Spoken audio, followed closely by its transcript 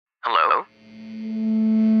Hello?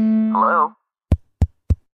 Hello?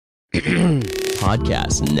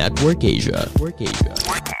 Podcast Network Asia.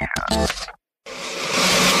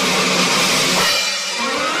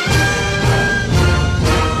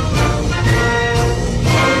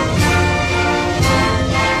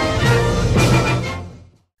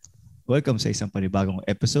 Welcome sa isang panibagong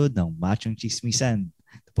episode ng Machong Chismisan.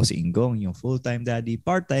 Ito po si Ingong, yung full-time daddy,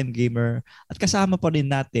 part-time gamer, at kasama pa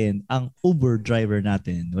rin natin ang Uber driver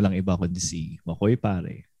natin. Walang iba kundi si Makoy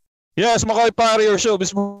Pare. Yes, Makoy Pare, your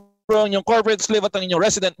showbiz bro, yung corporate slave at ang inyong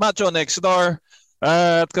resident macho next door.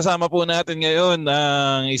 At kasama po natin ngayon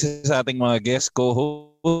ang isa sa ating mga guest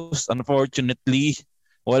co-host. Unfortunately,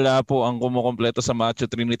 wala po ang kumukompleto sa Macho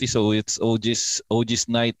Trinity, so it's OG's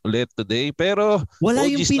night ulit today. Pero wala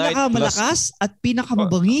OG's yung pinakamalakas at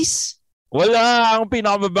pinakamabangis. Wala ang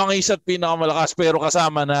pinakamabangis at pinakamalakas, pero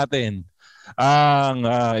kasama natin ang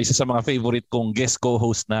isa sa mga favorite kong guest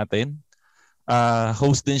co-host natin.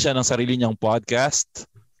 Host din siya ng sarili niyang podcast.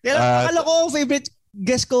 Kaya akala ko ang favorite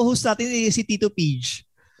guest co-host natin si Tito Page.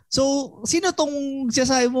 So, sino tong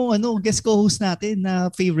sinasabi mo guest co-host natin na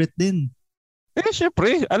favorite din?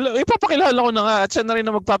 Syempre. Ipapakilala ko na nga at siya na rin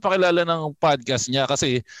na magpapakilala ng podcast niya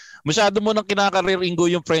kasi masyado mo nang kinakareer, Ingo,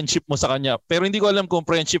 yung friendship mo sa kanya. Pero hindi ko alam kung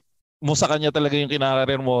friendship mo sa kanya talaga yung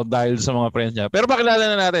kinakareer mo dahil sa mga friends niya. Pero pakilala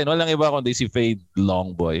na natin. Walang iba kundi si Fade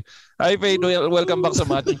Longboy. Hi Fade, welcome back sa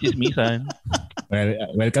Machong Chismisan.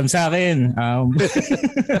 Welcome sa akin.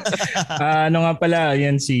 Ano nga pala,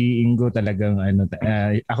 yan si Ingo talagang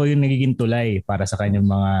ako yung nagiging tulay para sa kanyang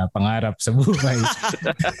mga pangarap sa buhay.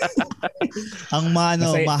 Ang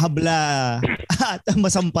mahabla at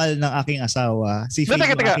masampal ng aking asawa. Si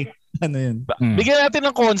Fade. Ano yun? Bigyan natin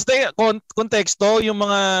ng konteksto yung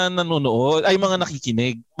mga nanonood, ay mga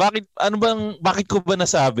nakikinig. Bakit ko ba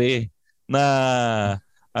nasabi na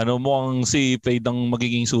mukhang si Fade ang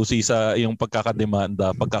magiging susi sa iyong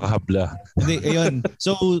pagkakademanda, pagkakahabla? Hindi, ayun.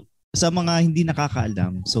 So, sa mga hindi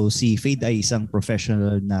nakakaalam, so si Fade ay isang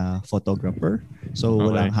professional na photographer. So,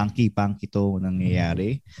 walang hanky-panky to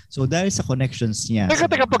nangyayari. So, dahil sa connections niya. Teka,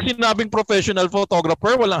 pag sinabing professional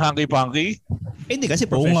photographer, walang hanky-panky? Hindi, kasi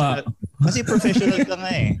professional. Kasi professional ka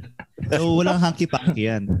nga eh. So, walang hanky-panky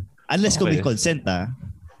yan. Unless kung may consent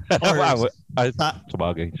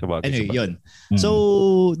Sabagay. Anyway, yun.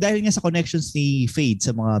 So, dahil nga sa connections ni Fade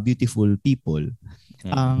sa mga beautiful people,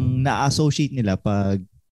 ang na-associate nila pag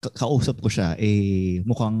kausap ko siya,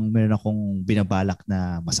 mukhang meron akong binabalak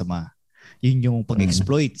na masama. Yun yung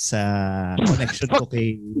pag-exploit sa connection ko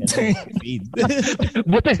kay Fade.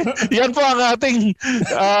 Buti, yan po ang ating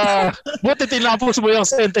buti tinapos mo yung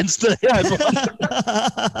sentence na yan.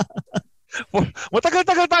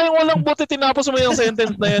 Matagal-tagal tayong walang buti tinapos mo yung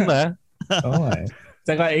sentence na yan, ha? Oo nga.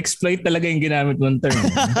 Saka exploit talaga yung ginamit mong term.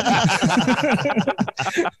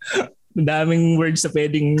 Daming words sa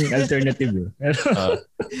pwedeng alternative.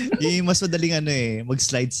 Yung mas madaling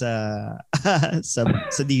mag-slide sa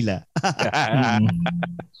dila.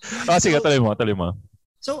 Sige, tuloy mo.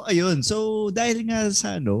 So ayun, so dahil nga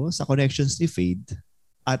sa connections ni Fade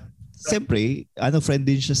at siyempre, friend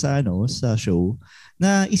din siya sa show,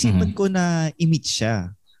 na isipan ko na i-meet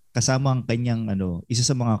siya kasama ang kanyang isa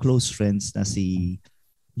sa mga close friends na si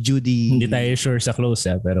Judy. Hindi tayo sure sa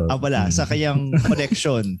close pero wala, sa kanyang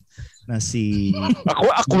connection na si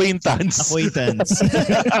acquaintance.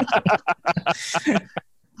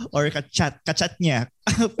 Or kachat niya.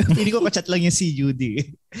 Hindi ko kachat lang niya si Judy.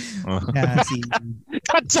 Na si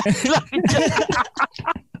kachat lang.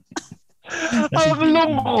 Ang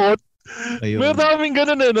lungkot. Ayun. May daming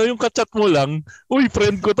ganun yung kachat mo lang. Uy,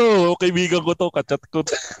 friend ko to, kaibigan ko to, kachat ko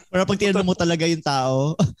to. Para pag tinanong mo talaga yung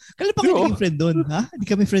tao, kailan pa kayo naging friend doon? Ha? Hindi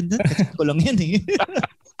kami friend doon. Kachat ko lang yan eh.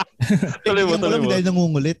 Tuloy mo. Dahil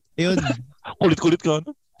nangungulit. Ayun. Kulit-kulit ka.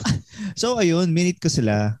 So ayun, minute ko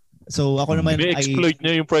sila. So ako naman exploit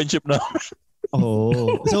niya yung friendship na.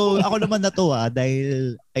 So ako naman natuwa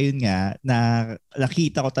dahil ayun nga,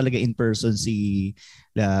 nakita ko talaga in person si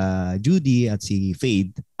Judy at si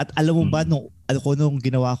Fade. At alam mo ba nung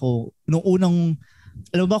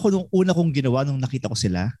una kong ginawa nung nakita ko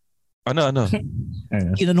sila? Ano?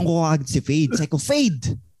 Tinanong ko agad si Fade. Sabi ko,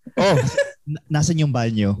 Fade! Nasaan yung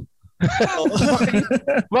banyo?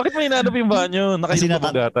 Bakit may inanap yung banyo? Nakaisip pa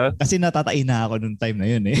gatas? Kasi natatain na ako nung time na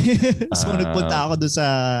yun eh. So nagpunta ako doon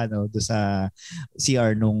sa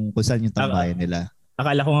CR nung kung saan yung tambayan nila.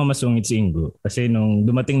 Akala ko nga masungit si Ingo kasi nung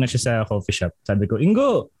dumating na siya sa coffee shop, sabi ko,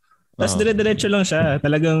 Ingo! Tapos dire-diretso lang siya.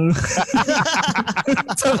 Talagang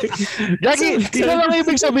Jackie, ito lang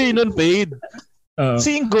ibig sabihin nun, Fade.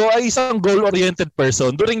 Si Ingo ay isang goal-oriented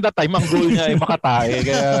person. During that time, ang goal niya ay makatae.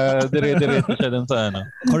 Kaya dire-diretso siya dun sa ano.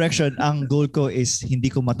 Correction, ang goal ko is hindi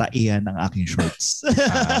ko mataihan ang aking shorts.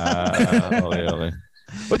 Okay.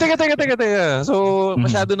 O, teka. So,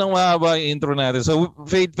 masyado nang mahaba yung intro natin. So,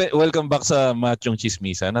 Fade, welcome back sa Machong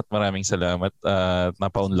Chismisan at maraming salamat at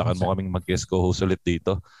napaunlakan mo kaming mag-guest co-host ulit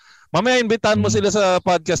dito. Mamaya invitahan mo sila sa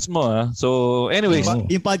podcast mo. So, anyways.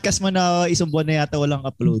 Yung podcast mo na isang buwan na yata walang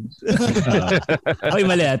upload. Ay,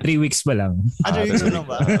 mali 3 weeks pa lang. 3 weeks pa lang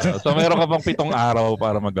ba? So, meron ka pang 7 araw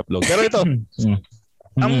para mag-upload. Pero ito,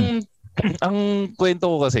 ang kwento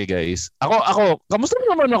ko kasi guys, ako, kamusta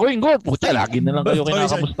naman ako, Ingo? Puta, lagi na lang kayo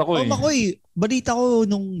kinakamusta ko eh. Makoy, balita ko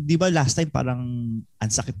nung, di ba last time parang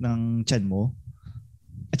ansakit ng tiyan mo?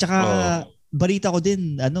 At saka, balita ko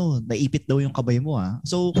din, naipit daw yung kamay mo ah.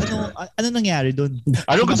 So, ano nangyari doon?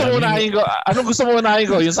 Anong gusto mo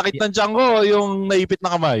unahin ko? Yung sakit ng tiyan ko o yung naipit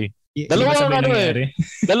na kamay? Dalawa,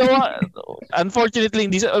 unfortunately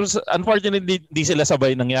hindi sila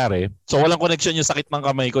sabay nangyari. So walang connection yung sakit ng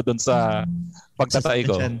kamay ko doon sa pagtatai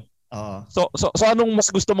ko. So anong mas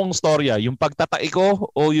gusto mong storya? Yung pagtatai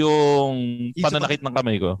ko o yung pananakit ng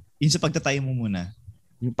kamay ko? Yung sa pagtatai mo muna.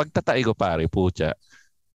 Yung pagtatai ko pare, pucha.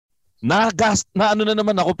 Na ano na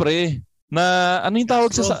naman ako pre. Na ano yung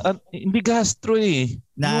tawag sa hindi gastro eh.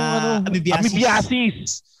 Na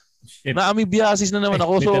amoebiasis. Na-amoebiasis na naman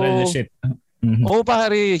ako. So, oo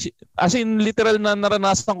pare. As in, literal na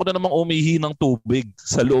naranasan ko na namang umihi ng tubig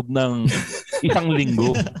sa loob ng 1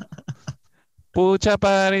 linggo. Pucha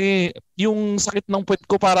pare, yung sakit ng puwet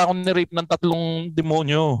ko para akong nirape ng 3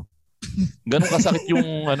 demonyo. Ganun kasakit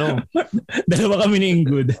yung ano. Dalawa kami ni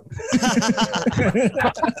Ingud.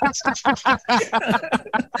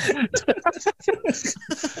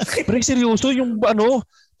 Pre, seryoso yung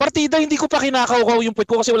partida hindi ko pa kinakaukaw yung puwet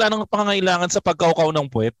ko kasi wala nang pangangailangan sa pagkaukaw ng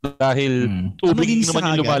puwet dahil tubig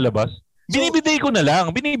naman yung lumalabas. Binibigay ko na lang.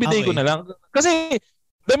 Kasi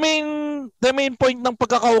the main point ng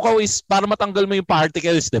pagkakaukaw is para matanggal mo yung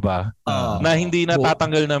particles, 'di ba? Na hindi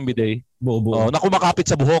natatanggal ng bidet. Na kumakapit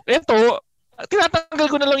sa buhok. Ito, tinatanggal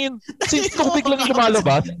ko na lang yung tubig lang yung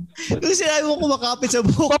lumalabas. Kung sinabi mo kumakapit sa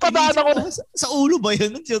buhok, papadaan ako sa ulo ba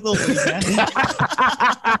yun?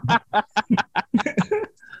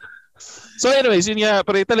 So anyways, yun nga,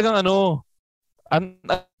 pero talagang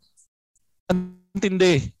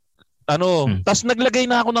antindi. Tas naglagay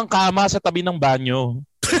na ako ng kama sa tabi ng banyo.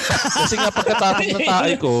 Kasi nga pagkatapos na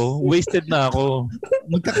tae ko, wasted na ako.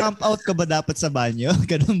 Magka-camp out ka ba dapat sa banyo?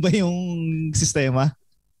 Ganun ba yung sistema?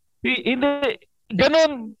 Hindi.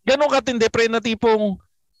 Ganun katindi, pre, na tipong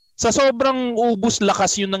sa sobrang ubus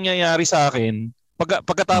lakas yung nangyayari sa akin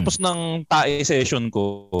pagkatapos ng tae session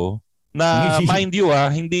ko. Na mind you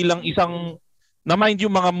hindi lang isang na mind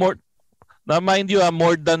you more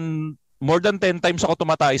than 10 times ako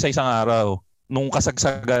tumatay sa isang araw nung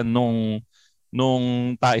kasagsagan nung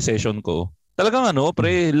tae session ko. Talagang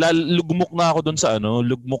pre, lugmok na ako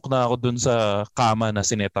doon sa kama na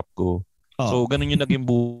sinetup ko. So ganun yung naging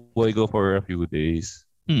buhay ko for a few days.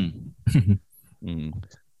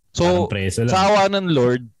 So sa awa ng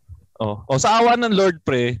Lord, sa awa ng Lord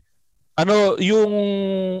pre, yung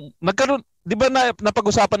nagkaroon, 'di ba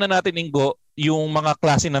napag-usapan na natin Ingo yung mga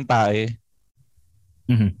klase ng tae?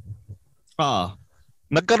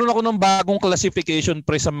 Nagkaroon ako ng bagong classification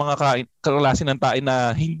pre sa mga klase ng tae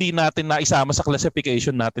na hindi natin naisama sa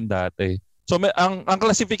classification natin dati. So ang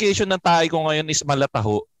classification ng tae ko ngayon is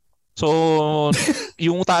malataho. So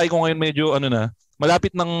yung tae ko ngayon medyo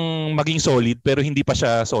malapit nang maging solid pero hindi pa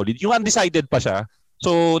siya solid. Yung undecided pa siya.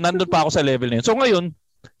 So nandun pa ako sa level na yun. So ngayon,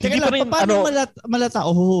 hindi pa rin malata?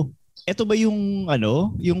 Ito ba yung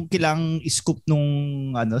yung kilang scoop nung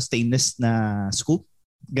stainless na scoop?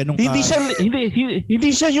 Ganun ka? Hindi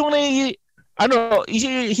siya yung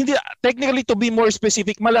hindi technically to be more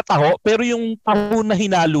specific, malataho pero yung taho na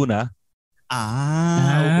hinalo na.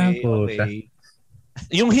 Okay.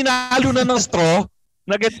 Yung hinalo na ng straw,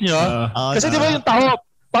 na-get nyo? Kasi di ba yung taho,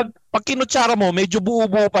 pag kinutsara mo, medyo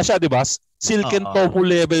buo-buo pa siya, di ba? Silk and tofu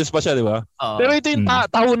levels pa siya, di ba? Pero ito yung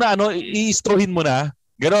taho na i-strahin mo na.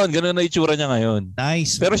 Ganon na itsura niya ngayon.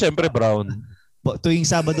 Nice. Pero syempre brown. Tuwing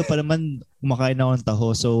Sabado pa naman kumakain ako ng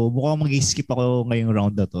taho. So mukhang mag-skip ako ngayong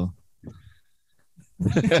round na to.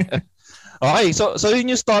 Okay, so yun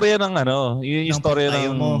yung storya ng yun yung storya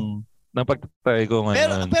ng pagtatay ko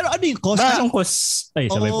ngayon. Pero ano yung cost? Anong cost? Ay,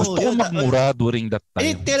 sabay po. Gusto ko magmura during that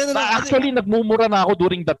time. Actually, nagmumura na ako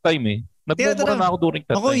during that time eh.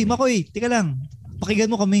 Makoy, tika lang.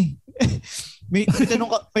 Pakinggan mo kami. may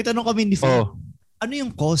tanong kami ni Phil. Ano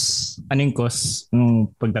yung cost? Ano yung cost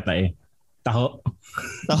ng pagtatae? Taho.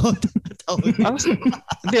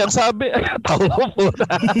 Hindi, ang sabi, taho po.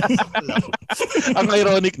 Ang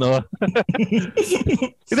ironic, no?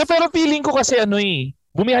 Hindi, pero feeling ko kasi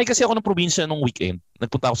bumiyahe kasi ako ng probinsya nung weekend.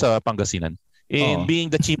 Nagpunta ako sa Pangasinan. And being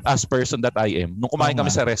the cheap ass person that I am, nung kumain kami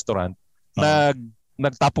sa restaurant,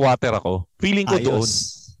 nag-tap water ako. Feeling ko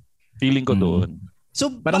doon. So,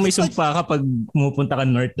 parang may sumpa kapag pumupunta ka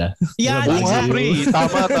north, Yeah, exactly.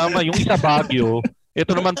 Tama. Yung isa Baguio,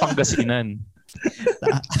 ito naman Pangasinan.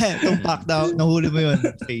 Tumpak daw, nahuli mo yun.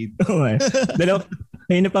 Okay.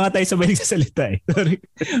 Ngayon na pa nga tayo sabay nagsasalita Sorry.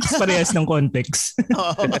 Parehas ng context.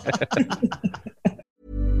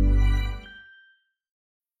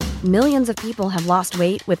 Millions of people have lost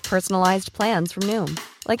weight with personalized plans from Noom.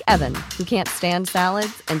 Like Evan, who can't stand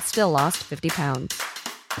salads and still lost 50 pounds.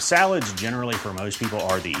 Salads generally for most people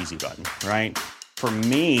are the easy button, right? For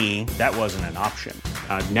me, that wasn't an option.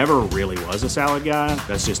 I never really was a salad guy.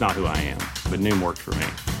 That's just not who I am. But Noom worked for me.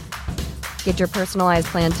 Get your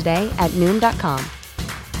personalized plan today at Noom.com.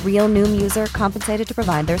 Real Noom user compensated to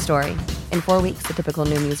provide their story. In 4 weeks, the typical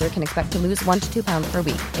Noom user can expect to lose 1 to 2 pounds per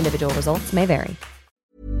week. Individual results may vary.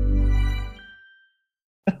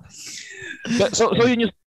 So yun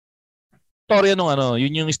yung istorya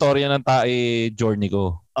yun yung istorya ng tae journey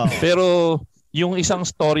ko. Pero yung isang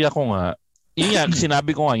storya ko nga, yun nga,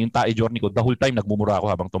 sinabi ko nga, yung tae journey ko, the whole time nagmumura ako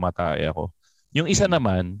habang tumatae ako. Yung isa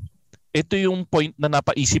naman, ito yung point na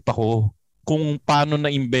napaisip ako kung paano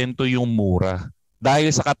na-invento yung mura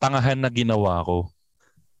dahil sa katangahan na ginawa ko.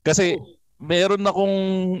 Kasi meron akong,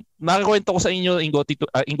 nakakwento ko sa inyo,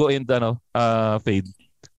 Ingo and Fade.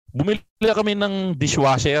 Bumili kami ng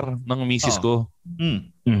dishwasher ng misis ko.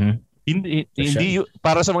 Hindi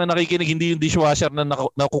para sa mga nakikinig, hindi yung dishwasher na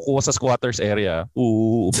nakukuha sa squatters area.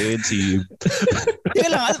 Offensive.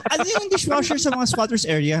 Teka lang, ano yung dishwasher sa mga squatters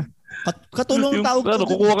area? Katulong tao.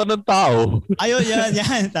 Kukuha ka ng tao. Ayun,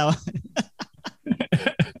 yan. Tawa.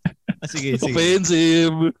 Sige.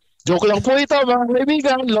 Offensive. Joke lang po ito, mga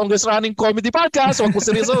kaibigan. Longest running comedy podcast. Huwag mo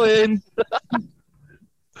seryosohin.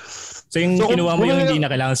 So yung kinuha mo yung hindi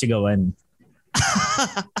na kailangan sigawan.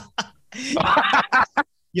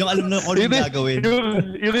 Yung alam na kung ano gagawin.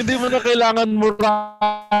 Yung hindi mo na kailangan murahin.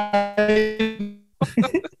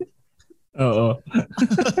 Oo.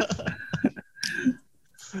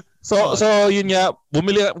 So yun nga,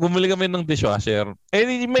 bumili kami ng dishwasher.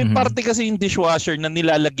 May parte kasi yung dishwasher na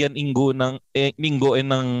nilalagyan Ingo and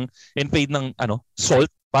Fade ng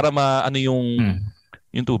salt para yung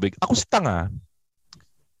tubig. Ako si tanga.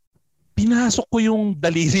 Pinasok ko yung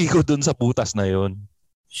daliri ko dun sa butas na yon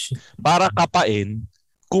para kapain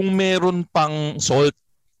kung meron pang salt.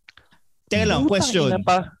 Teka lang, question.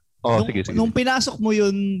 Sige. Nung pinasok mo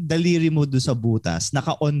yung daliri mo doon sa butas,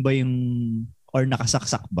 naka-on ba yung or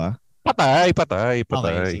nakasaksak ba? Patay.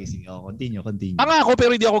 Okay, sige. Continue. Tanga ako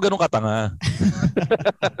pero hindi ako ganun katanga.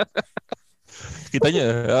 Kita niya.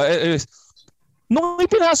 Nung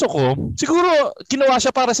ipinasok ko, siguro ginawa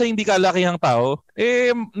siya para sa hindi kalakihang tao.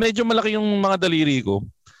 Medyo malaki yung mga daliri ko.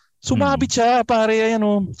 Sumabit siya, pare.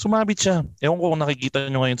 Sumabit siya. Ewan ko kung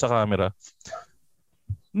nakikita nyo ngayon sa camera.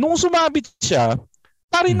 Nung sumabit siya,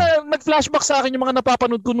 pare na nag-flashback sa akin yung mga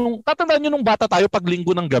napapanood ko tatandaan nyo nung bata tayo pag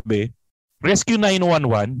linggo ng gabi. Rescue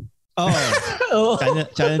 911. Oo.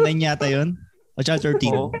 Channel 9 yata yun? O Channel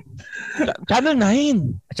 13? Channel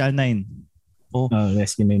 9. Channel 9.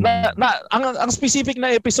 Rescue 911. Ang specific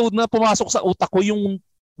na episode na pumasok sa utak ko yung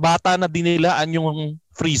bata na dinilaan yung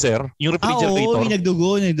freezer, yung refrigerator. May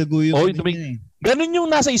nagdugo yung ganun yung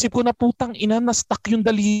nasa isip ko na putang ina, na-stuck yung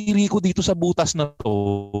daliri ko dito sa butas na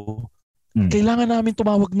to. Kailangan namin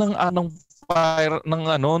tumawag ng fire ng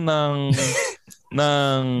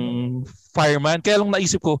fireman. Kaya lang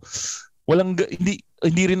naisip ko,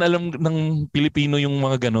 hindi rin alam ng Pilipino yung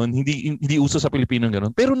mga ganon. Hindi uso sa Pilipino yung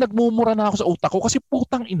ganon. Pero nagmumura na ako sa utak ko kasi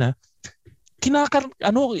putang ina,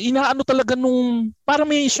 inaano talaga para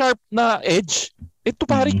may sharp na edge. Ito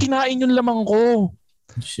pare, kinain yung lamang ko.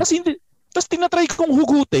 Tapos tinatry kong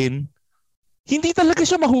hugutin, hindi talaga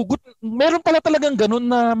siya mahugot. Meron pala talagang ganun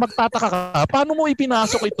na magtataka ka. Paano mo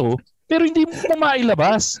ipinasok ito? Pero hindi mo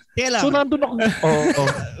mailabas. So nandun ako.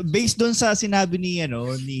 Based doon sa sinabi ni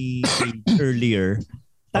earlier,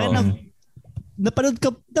 napanood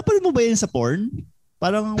mo ba yun sa porn?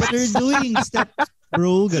 Parang what you're doing, step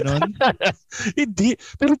bro, ganon. Hindi.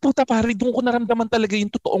 Pero puta pare, doon ko naramdaman talaga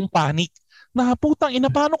yung totoong panic. Na putang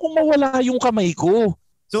ina, paano kung mawala yung kamay ko?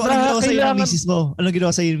 So anong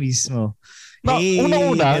ginawa sa'yo ng misis mo?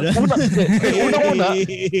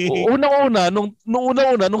 Unang-una,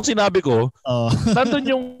 nung sinabi ko,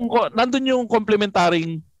 nandun yung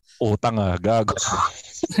complementaring Tanga, gago.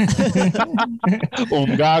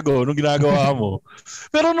 Gago, nung ginagawa mo.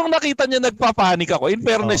 Pero nung nakita niya nagpapanik ako, in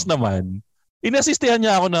fairness naman, inassistihan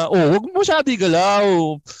niya ako na, wag mo siya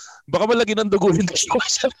galaw. Baka malagi ng dugo yung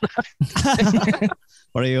dishwasher na.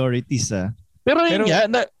 Priorities, Pero yun nga,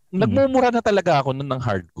 nagmumura na talaga ako nun ng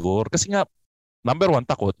hardcore. Kasi nga, number 1,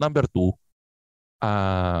 takot. Number 2,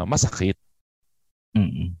 masakit.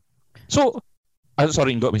 Mm-mm. So,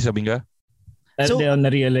 sorry, Ingo, may sabihin ka? So,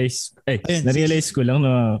 na-realize ko lang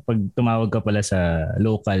na pag tumawag ka pala sa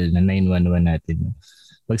local na 911 natin.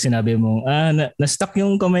 Pag sinabi mo, na-stuck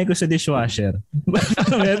yung kamay ko sa dishwasher.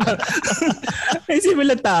 Ay,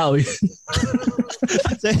 simulang tao yun.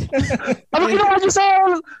 Ano ginawa niyo sa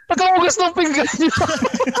pagkahugas ng pinggan niyo?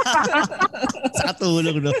 Sa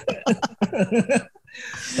katulong, no?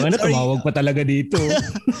 Tumawag pa talaga dito.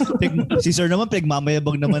 Si Sir naman,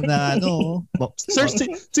 pigmamayabang naman na Sir,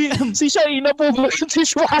 si Shaina po ba yung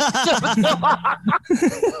dishwasher?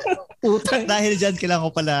 Dahil dyan, kailangan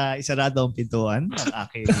ko pala isarado ang pintuan ng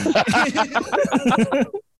aking...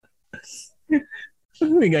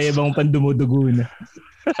 May gaya bang pandumudugo na.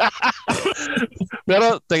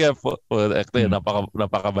 Pero, teka po,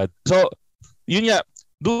 napaka-bad. So, yun nga,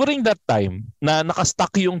 during that time, na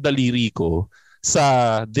nakastuck yung daliri ko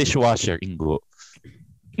sa dishwasher, Ingo,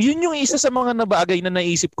 yun yung isa sa mga nabagay na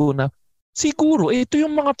naisip ko na, siguro, ito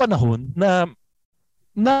yung mga panahon na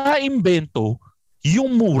na-imbento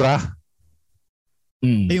yung mura.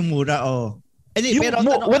 Yung mura,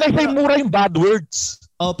 when I say mura, yung bad words.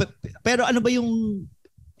 Pero ano ba yung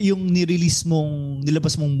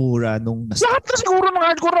nilabas mong mura nung... Lahat na siguro ng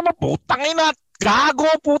hardcore naman, putangin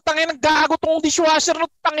gago tong dishwasher,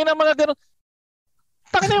 tangin na mga ganun.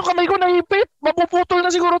 Tangin na yung kamay ko naipit, mapuputol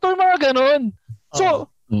na siguro to yung mga ganun. So,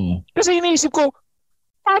 kasi iniisip ko,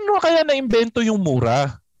 paano kaya na-invento yung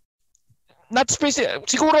mura?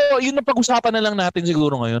 Siguro, yun ang pag-usapan na lang natin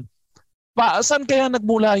siguro ngayon. Saan kaya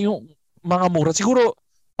nagmula yung mga mura? Siguro,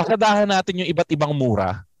 pakadahan natin yung iba't ibang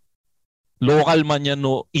mura. Local man yan,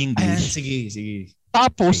 no English. Sige.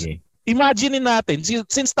 Tapos, imaginein natin,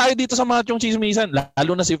 since tayo dito sa mga chismisan,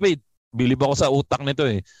 lalo na si Faith, bilib ako sa utak nito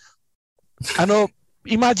eh.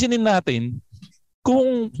 Imaginein natin,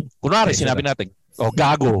 kung, kunwari, sinabi natin,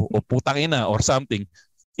 gago, o putang ina, or something.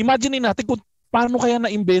 Imaginein natin kung paano kaya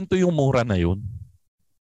na-invento yung mura na yun.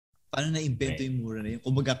 Paano na-invento yung mura na yun?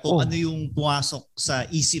 Kumbaga, ano yung pumasok sa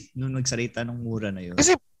isip nung nagsalita ng mura na yun?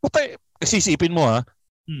 Kasi, isipin mo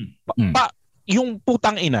yung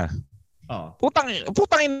putang ina.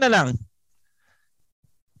 Putang ina lang.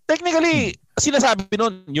 Technically, sinasabi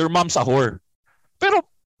nun, your mom's a whore. Pero,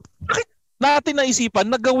 bakit natin naisipan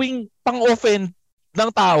na gawing pang-offend ng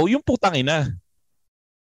tao yung putang ina?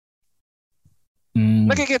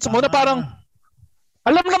 Nakikits mo na parang,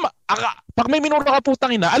 alam naman, pag may minura ka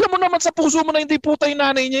putang ina, alam mo naman sa puso mo na hindi puta yung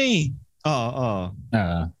nanay niya eh.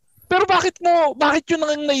 Pero bakit yun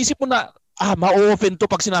ang naisip mo na, ma-offend to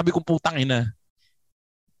pag sinabi kong putang ina?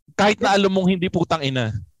 Kahit na alam mong hindi putang ina.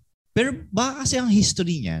 Pero baka kasi ang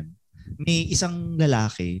history niyan, may isang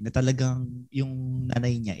lalaki na talagang yung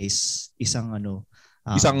nanay niya is isang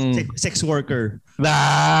sex worker.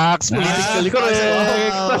 Politically correct.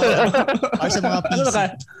 Para sa mga PC.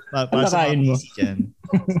 Para sa mga PC dyan.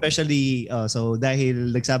 Especially, so dahil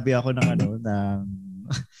nagsabi ako ng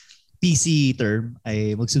PC term,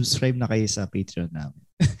 ay mag-subscribe na kayo sa Patreon namin.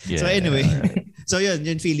 Yeah. So anyway, so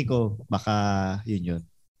yun feeling ko, baka yun.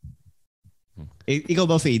 Ikaw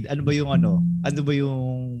ba, Fade? Ano ba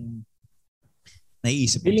yung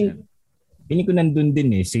naiisip mo dyan? Feeling ko nandun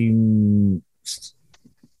din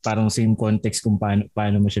parang same context kung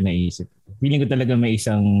paano mo siya naisip. Feeling ko talaga may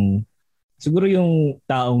isang, siguro yung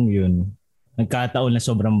taong yun, nagkataon na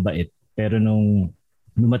sobrang bait, pero nung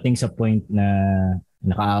dumating sa point na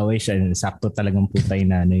nakaaway siya, sakto talagang putay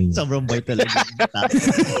nanay. Sobrang bait talaga.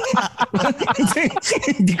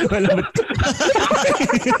 Hindi ko alam.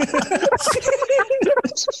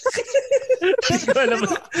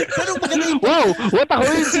 Pero maganda yung wow, what a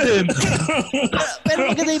coincidence. Pero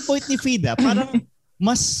maganda yung point ni Fida. Parang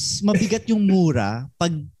mas mabigat yung mura pag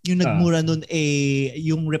yung nagmura nun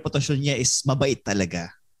yung reputasyon niya is mabait talaga.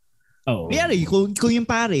 Kaya kung yung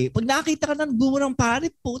pare, pag nakita ka ng bumurang pare,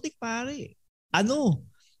 putik pare.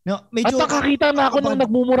 Medyo, at nakakita na ako ng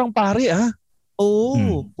nagmumurang pare,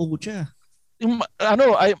 pucha.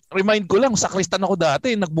 I remind ko lang, sakristan ako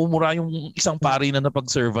dati, nagmumura yung isang pare na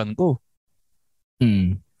napag-servan ko.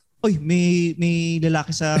 Oy, may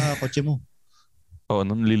lalaki sa kotse mo. Oo,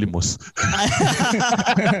 nung lilimos.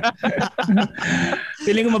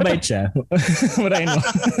 Feeling ko mabait siya. Marahin mo.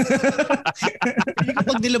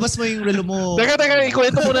 Pag nilabas mo yung relo mo. Teka,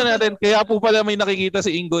 ikwento muna natin. Kaya po pala may nakikita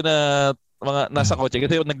si Ingo na mga nasa kotse.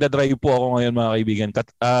 Kasi nagdadrive po ako ngayon mga kaibigan.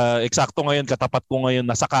 Eksakto ngayon, katapat ko ngayon,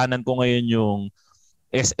 nasa kanan ko ngayon yung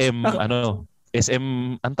SM,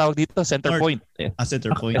 SM, ang tawag dito, Center Point.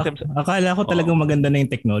 Center Point. Akala ko talagang maganda na yung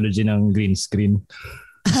technology ng green screen.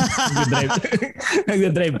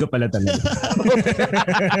 Nagdadrive ka pala talaga.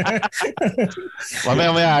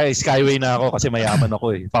 Mamaya skyway na ako kasi mayaman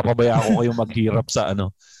ako eh. Papabayaan ko kayong maghirap sa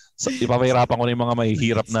ipapahirapan ko na yung mga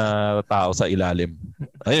mahihirap na tao sa ilalim.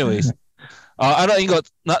 Anyways, Ingo,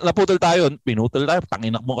 naputol tayo. Pinutol tayo.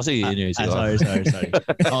 Tanginak mo kasi. Sorry.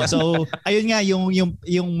 So, ayun nga,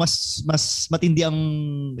 yung mas matindi ang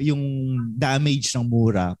yung damage ng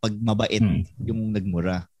mura pag mabait yung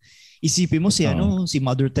nagmura. Isipin mo si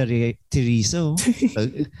Mother Teresa,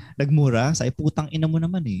 nagmura, sa putang ina mo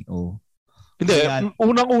naman eh. Hindi,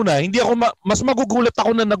 unang-una, hindi ako mas magugulat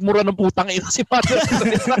ako na nagmura ng putang ina si Mother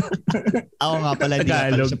Teresa. Ako nga pala, hindi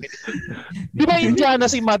Di ba Indiana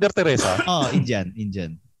si Mother Teresa?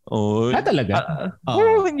 Indian. Oh. Talaga?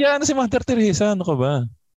 Indiana si Mother Teresa. Ano ka ba?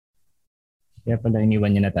 Kaya pala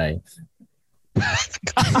iniwan niya na tayo.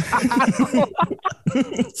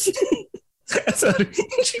 Sorry.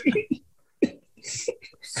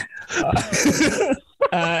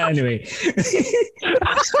 Anyway.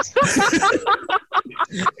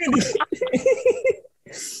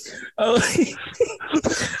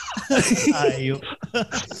 Ayop.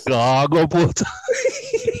 Gago po.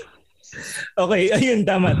 Okay, ayun,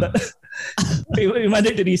 tama.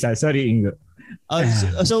 Mother Teresa, sorry Ingo.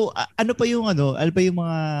 So ano pa yung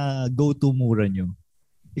mga go-to mura nyo?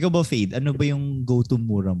 Ikaw ba, Fade? Ano ba yung go-to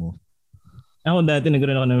mura mo? Ako dati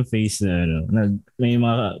nagkaroon ako ng face na may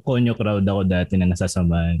mga konyo crowd ako dati na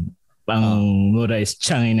nasasamahan. Pang mura is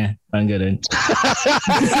China. Pang gano'n.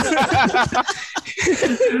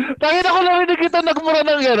 Tangin ako lang hindi kita nagmura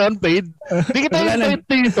ng gano'n, Fade. Hindi kita yung Fade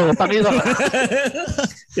dito. Tangin ako.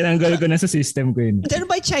 Tinanggal ko na sa system ko yun. Ano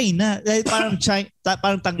ba China? Parang China.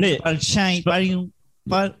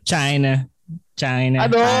 China.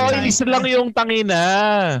 Isa lang yung tangina.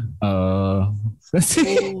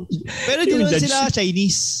 Pero di naman sila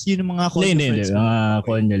Chinese. Yun yung mga konyo. Hindi. Mga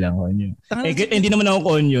konyo lang. Hindi naman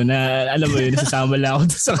ako konyo na alam mo yun, nasasama lang ako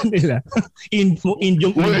sa kanila. Indiong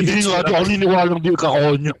hindi nga ako niniwalang di ka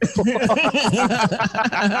konyo.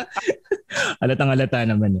 Halatang-halata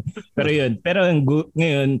naman eh. Pero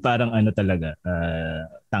ngayon parang talaga,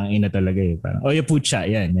 tangina talaga eh. Parang, yung pucha,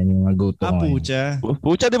 yan yung mga go-to ko. Pucha.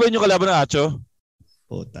 Pucha, di ba yung kalaban ng Acho?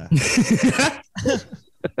 Puta.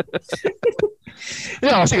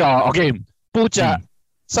 Sige, okay. Pucha.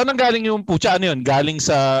 Saan ang galing yung pucha? Ano yun? Galing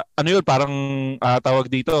sa, parang tawag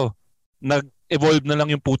dito. Nag-evolve na lang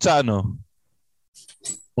yung pucha, ano?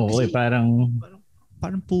 Oo, parang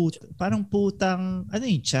putang, ano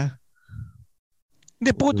yun siya?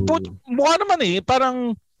 Hindi, mukha naman eh.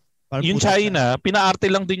 Parang yung China,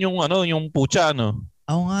 pinaarte lang din yung, yung pucha, ano?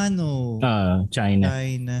 Oo nga, no. China.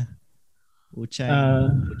 China.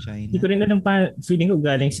 Hindi ko rin alam pa. Feeling ko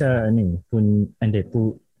galing sa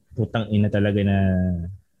putang ina talaga na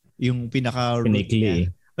yung pinaka-root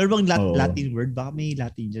niya. Pero bang Latin word? Baka may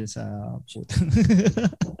Latin dyan sa putang.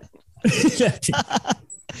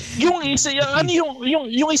 Yung isa,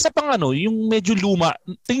 yung isa pang yung medyo luma.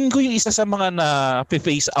 Tingin ko yung isa sa mga na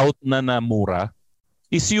face out na mura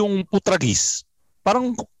is yung putragis.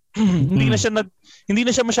 Parang hindi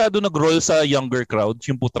na siya masyado nag-roll sa younger crowd,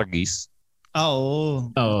 yung putragis.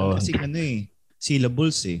 Oo. Kasi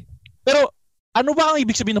syllables eh. Pero ano ba ang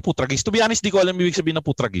ibig sabihin ng putragis? To be honest, di ko alam ibig sabihin ng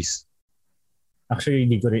putragis.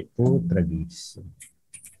 Actually, di ko rin. Putragis.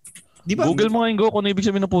 Di ba? Google mo nga Ingo kung ano ibig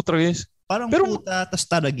sabihin ng putragis. Puta tas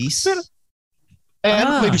taragis.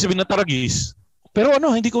 Ano ba ibig sabihin ng taragis? Pero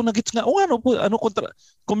hindi ko nagets nga.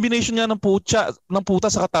 Combination nga ng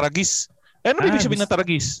puta sa taragis. Ano ba ibig sabihin ng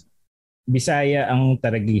taragis? Bisaya ang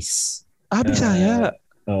taragis. Bisaya.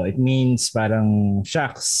 It means parang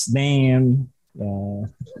shucks, damn.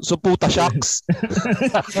 So puta shucks.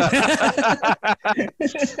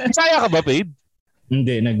 Bisaya ka ba, babe?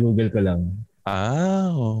 Hindi, nag-Google ko lang.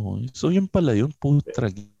 So yun pala yun,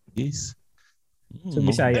 putragis. So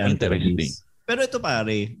Bisaya ang taragis. Pero ito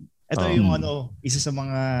pare, ito yung isa sa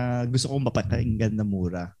mga gusto kong mapakinggan na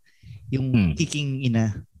mura. Yung kicking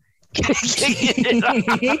ina.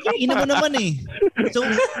 Ina mo naman eh.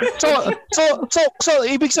 So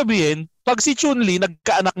ibig sabihin, pag si Chun-Li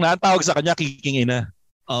nagkaanak na, tawag sa kanya kicking ina.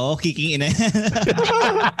 Oo, kicking ina.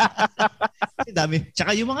 Dami.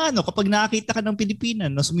 Tsaka yung mga kapag nakakita ka ng Pilipina,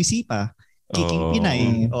 sumisipa, Kiking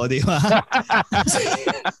Pinay. O, di ba?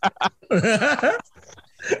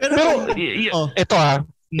 Pero ito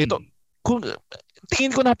ito, kung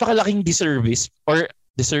tingin ko napakalaking disservice or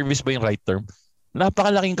disservice ba yung right term?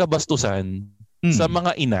 Napakalaking kabastusan sa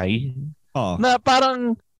mga inay na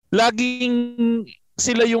parang laging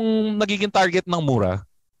sila yung nagiging target ng mura.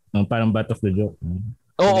 Parang butt of the joke.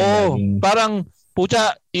 Oo, parang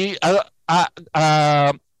pucha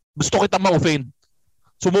gusto kita ma-offend.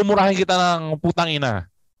 Sumumurahin kita ng putang ina.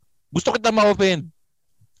 Gusto kita ma-offend.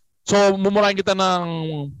 So, mumurahin kita ng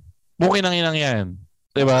bukin ng inang yan.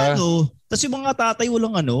 Diba? Tapos yung mga tatay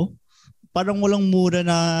parang walang mura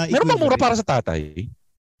na... Meron bang mura para sa tatay?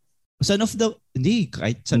 Hindi,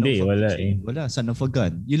 kahit son of a... Wala Wala, son of a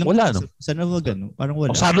gun. Yun lang wala, no? Son of a gun, parang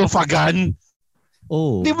wala. Son of a gun?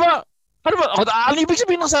 Oh. Diba? Ano ibig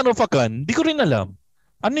sabihin ng son of a gun? Hindi ko rin alam.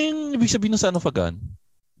 Ano yung ibig sabihin ng son of a gun?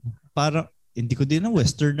 Parang, hindi ko din na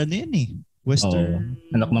western na yan eh. Western.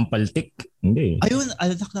 Anak ng paltik. Hindi. Ayun,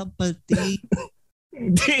 anak ng paltik.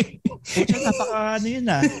 Hindi. Pucha, yun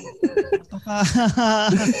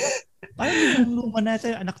parang yung luma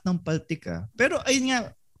natin, anak ng paltik Pero ayun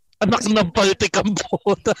nga. Anak ng paltik ang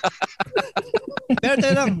puta. Pero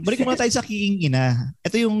tayo lang, balik muna tayo sa Kiking Ina.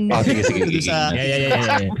 Ito yung... sige.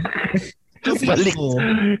 Yeah. Balik.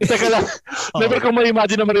 Teka lang. Never ko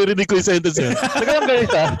ma-imagine na maririnig ko yung sentence yun. Teka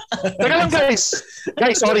lang guys.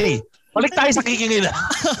 Guys, sorry. Balik tayo sa Kiking Ina.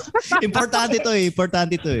 Importante to eh.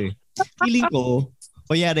 Feeling ko,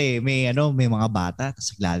 kunyari, may mga bata,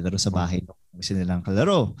 tapos naglalaro sa bahay. Gusto nilang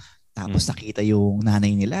kalaro. Tapos nakita yung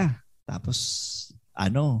nanay nila. Tapos,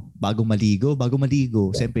 bago maligo,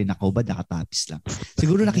 siyempre nakahubad, nakatapis lang.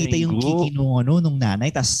 Siguro nakita yung kiki nung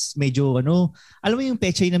nanay, tas medyo alam mo yung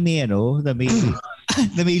pechay na may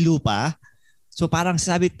na may lupa. So parang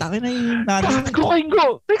sabi, takin na yung nanay.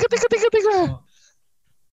 Kaingo. Teka.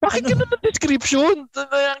 Bakit ganun ang description?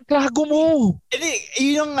 Ang gago mo.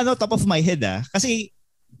 Yun yung top of my head Kasi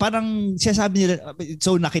parang siyasabi nila,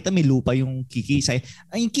 so nakita may lupa yung kiki.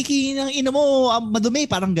 Ay, kiki ng ina mo, madumi,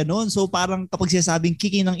 parang ganon. So parang kapag sinasabing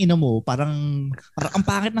kiki ng ina mo, parang ang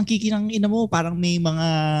pangit ng kiki ng ina mo, parang may mga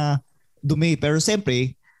dumi. Pero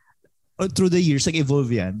siyempre, through the years, nag-evolve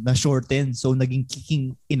yan, na shorten. So naging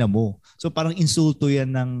kiking ina mo. So parang insulto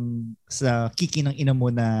yan sa kiki ng ina mo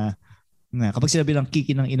na kapag sinabi ng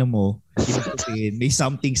kiki ng ina mo, may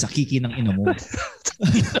something sa kiki ng ina mo.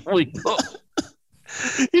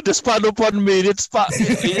 In the span of 1 minute,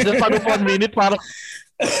 parang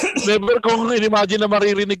never kong in-imagine na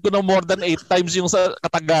maririnig ko ng more than 8 times yung sa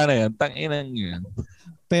katanga na yan. Tanginan yan.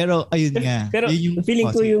 Pero ayun nga. Pero feeling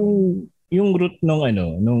ko yung root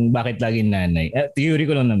nung bakit laging nanay. Theory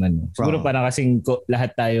ko lang naman. Siguro parang kasing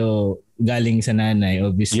lahat tayo galing sa nanay,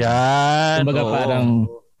 obviously. Yan.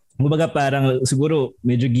 Kumbaga parang siguro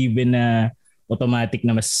medyo given na automatic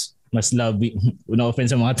na mas loving, no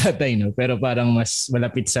offense sa mga tatay, no? Pero parang mas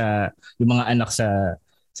malapit sa yung mga anak sa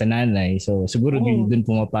nanay. So siguro doon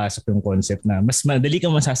pumapasok yung concept na mas madali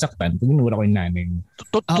kang masasaktan pag minura ko yung nanay.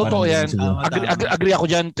 Totoo yan. Agree ako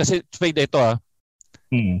dyan kasi Fade, ito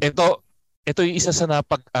Ito yung isa sa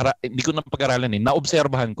hindi ko napag-aralan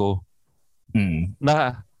naobserbahan ko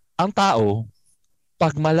na ang tao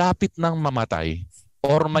pag malapit ng mamatay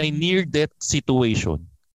or may near-death situation,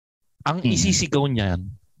 ang isisigaw niyan,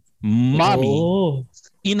 Mami,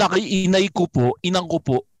 inay ko po, inang ko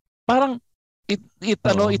po. Parang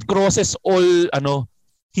it crosses all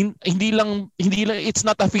hindi lang it's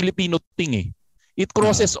not a Filipino thing It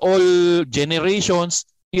crosses all generations,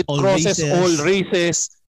 it crosses all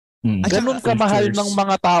races. Ganun kamahal ng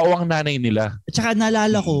mga tao ang nanay nila. At saka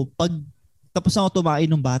naalala ko, pag tapos na ako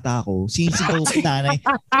tumain nung bata ako, sinisigaw ko nanay,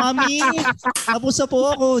 Mami, tapos na po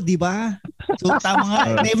ako, di ba? So tama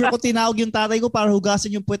nga, never ko tinawag yung tatay ko para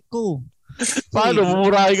hugasan yung puwet ko. Paano?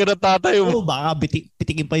 Mumurahin ka ng tatay mo? Baka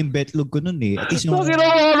pitikin pa yung betlog ko nun At least yung...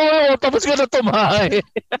 Tapos ka na tumain.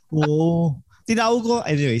 Oo. Tinawag ko,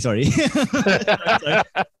 anyway, sorry.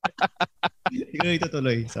 Hindi ko na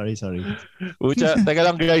itutuloy. Sorry. Ucha, teka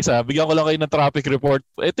lang guys bigyan ko lang kayo ng traffic report.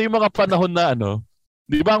 Ito yung mga panahon na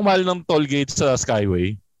di ba ang mahal ng toll gate sa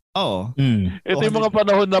Skyway? Oo. Ito yung mga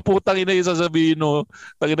panahon na putang ina yung sasabihin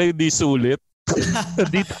tangina hindi sulit.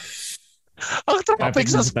 Dito. Ang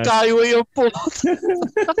traffic sa Skyway yung po.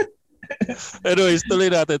 Anyways,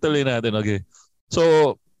 tuloy natin. Okay.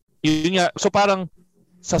 So, yun nga. So parang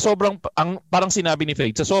parang sinabi ni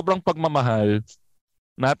Fade, sa sobrang pagmamahal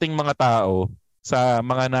nating mga tao sa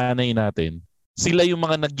mga nanay natin, sila yung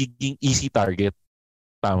mga nagiging easy target.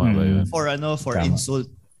 Tama ba yun? For insult.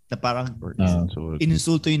 Na parang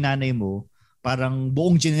ininsulto yung nanay mo, parang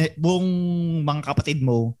buong mga kapatid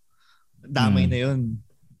mo, damay na yun.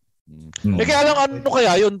 Kaya lang ano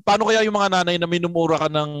kaya yun? Paano kaya yung mga nanay na minumura ka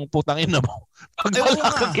ng putang ina mo? Pag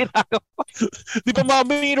wala kang ginagawa. Di pa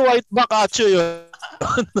mami right back at you yun.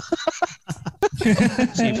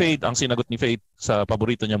 Si Faith, ang sinagot ni Faith sa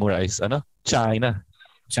paborito niya mura is China.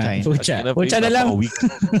 Pucha na lang.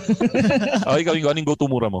 Ikaw, anong go-to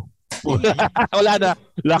mura mo? Wala na.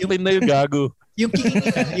 Locked in na yung gago. Yung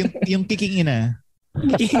kicking ina.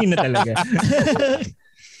 Kicking ina talaga.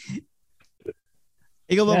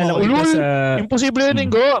 Ikaw ba mo? Imposible yun,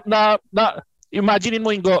 Ingo. Imaginein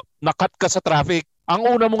mo, Ingo, nakat ka sa traffic.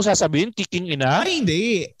 Ang una mong sasabihin, kicking ina? Ay,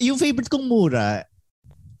 hindi. Yung favorite kong mura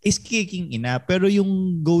is kicking ina. Pero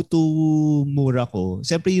yung go-to mura ko,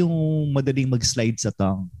 siyempre yung madaling mag-slide sa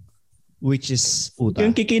tongue. Which is puta.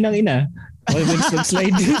 Yung kicking ng ina.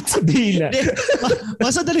 Mag-slide sa dila.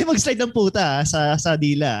 Mas madali mag-slide ng puta sa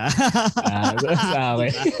dila.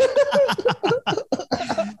 Okay.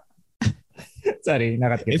 Sorry,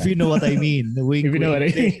 nakat kita. If you know what I mean. Wink, If you know what I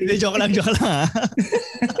mean. Joke lang ha.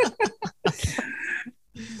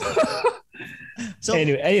 So,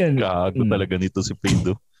 anyway, ayun. Gago talaga nito si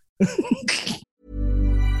Pedro.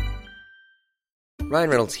 Ryan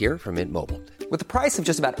Reynolds here from Mint Mobile. With the price of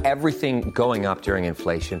just about everything going up during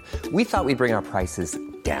inflation, we thought we'd bring our prices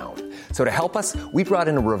down. So to help us, we brought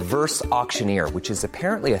in a reverse auctioneer, which is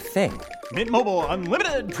apparently a thing. Mint Mobile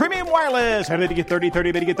Unlimited Premium Wireless. How to get 30,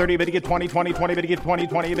 30, bit to get 30, bit to get 20, 20, 20, bit to get 20,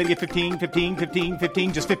 20, bit to get 15, 15, 15,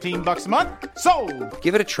 15, just $15 a month? Sold!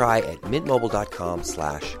 Give it a try at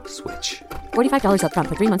mintmobile.com/switch. $45 up front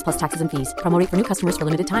for 3 months plus taxes and fees. Promo rate for new customers for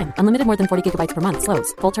limited time. Unlimited more than 40 gigabytes per month.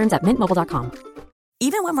 Slows full terms at mintmobile.com.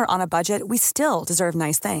 Even when we're on a budget, we still deserve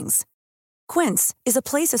nice things. Quince is a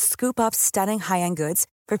place to scoop up stunning high-end goods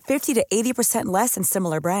for 50 to 80% less than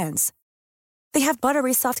similar brands. They have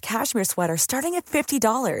buttery soft cashmere sweaters starting at $50,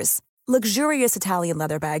 luxurious Italian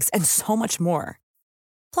leather bags, and so much more.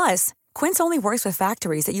 Plus, Quince only works with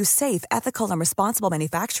factories that use safe, ethical, and responsible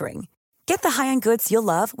manufacturing. Get the high-end goods you'll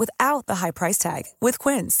love without the high price tag with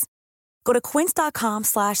Quince. Go to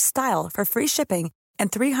quince.com/style for free shipping and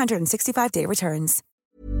 365-day returns.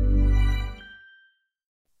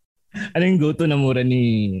 Ano yung go-to na mura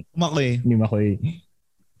ni Makoy?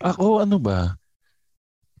 Ako, ano ba?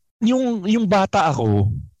 Yung bata ako,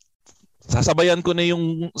 sasabayan ko na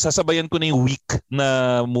yung week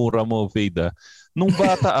na mura mo, Feda. Nung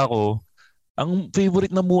bata ako, ang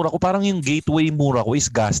favorite na mura ko, parang yung gateway mura ko is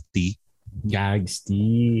Gasti.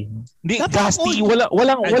 Gasti. Hindi, Gasti.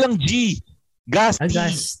 Walang G. Gasti.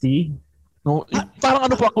 Gasti. No, parang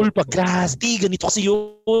ano pa, cool pa. Gasti, ganito kasi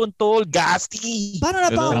yun, tol. Gasti. Parang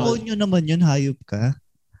napaka-onyo naman yun, hayop ka.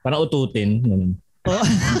 Parang ututin. Oh.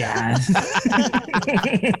 Gas.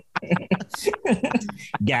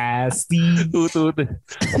 Gasti. Ututin.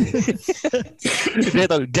 Hindi,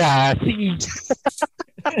 tol. Gasti.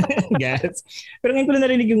 Gas. Pero ngayon ko na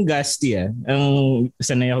narinig yung Gasti Ang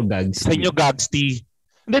sanay ako Gagsti. Sa inyo Gagsti.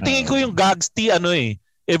 Hindi, tingin ko yung Gagsti,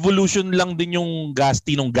 evolution lang din yung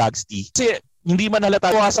Gasti nung Gagsti. Kasi hindi man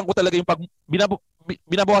halata, binabawasan ko talaga yung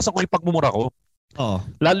binabawasan ko yung pagmumura ko. Oh.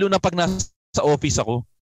 Lalo na pag nasa office ako.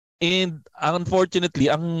 And unfortunately,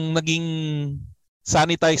 ang naging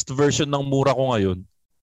sanitized version ng mura ko ngayon,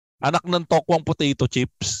 anak ng tokwang potato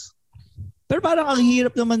chips. Pero parang ang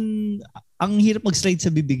hirap mag-slide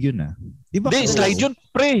sa bibig yun Diba? Hindi, slide yun,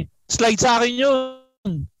 pre. Slide sa akin yun.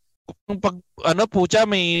 Kung pag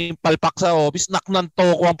may palpak sa office, ng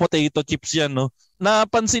toko ang potato chips yan, no.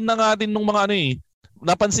 Napansin na nga din ng mga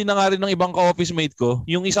napansin na nga rin ng ibang ka-office mate ko,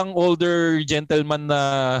 yung isang older gentleman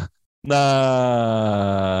na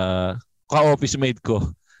ka-office mate ko.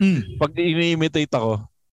 Pag ini-imitate ako,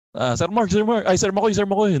 Sir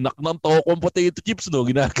Makoy, ng toko ang potato chips, no.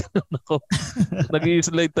 Ginaganon ako.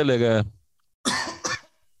 Nag-i-slide talaga.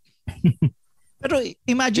 Pero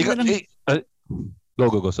imagine mo lang.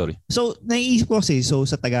 Go, sorry. So, naiisip ko kasi,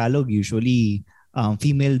 sa Tagalog, usually,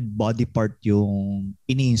 female body part yung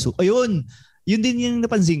iniinsulto. Ayun! Yun din yung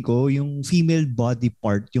napansin ko, yung female body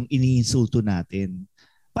part yung iniinsulto natin.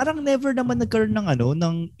 Parang never naman nagkaroon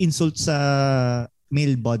ng insult sa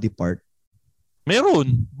male body part.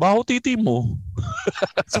 Meron. Baho titi mo.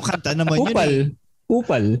 So, kanta naman yun.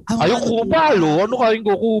 Kupal. Ayun, kupal. Ano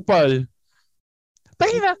kayong kupal?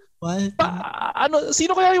 Tayo na.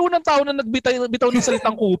 Sino kaya yung unang tao na nagbitaw ng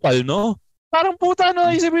salitang kupal, no? Parang puta,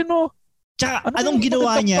 isipin mo. Tsaka, anong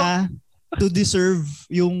ginawa niya to deserve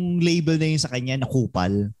yung label na yun sa kanya na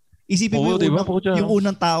kupal? Isipin mo yung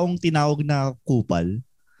unang taong tinawag na kupal.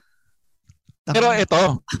 Pero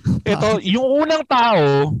ito, yung unang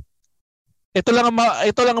tao,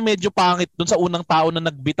 ito lang medyo pangit dun sa unang tao na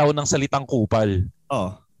nagbitaw ng salitang kupal.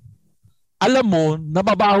 Oh. alam mo na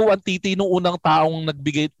mabaho ang titi nung unang taong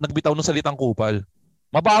nagbitaw ng salitang kupal.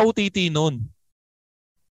 Mabaho titi nun.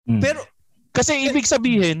 Pero kasi ibig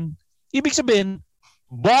sabihin,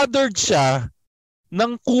 bothered siya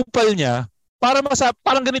ng kupal niya para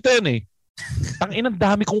parang ganito yan eh. Tangina,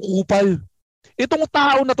 dami kong kupal. Itong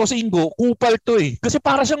tao na to, si Ingo, kupal to eh. Kasi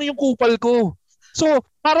para siyang yung kupal ko. So,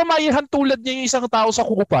 para maihantulad niya yung isang tao sa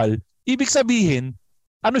kupal, ibig sabihin,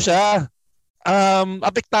 ano siya,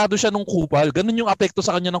 apektado siya ng kupal. Ganun yung apekto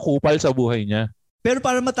sa kanya ng kupal sa buhay niya. Pero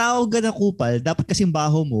para matawag ka na kupal, dapat kasing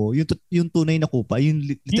baho mo, yung tunay na kupal, yung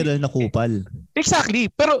literal na kupal. Exactly.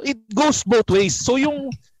 Pero it goes both ways. So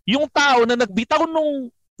yung tao na nagbitaw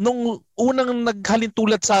nung unang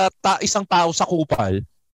naghalintulad sa isang tao sa kupal,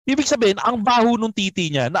 ibig sabihin, ang baho nung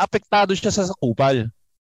titi niya, naapektado siya sa kupal.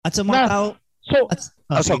 At sa mga tao... Go.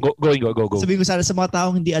 Sabihin ko sana sa mga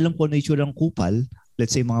taong hindi alam kung ano itsura ng kupal,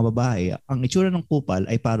 let's say mga babae, ang itsura ng kupal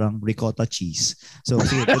ay parang ricotta cheese. So,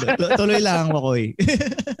 sige, tuloy lang, Makoy.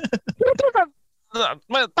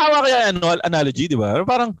 Tawa kaya analogy, di ba?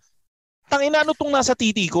 Parang, tangina, ano tong nasa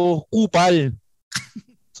titi ko? Kupal.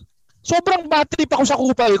 Sobrang bad trip ako sa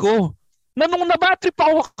kupal ko. Nung na-bad trip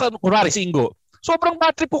ako, kunwari si Ingo, sobrang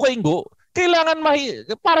bad trip ko kay Ingo, kailangan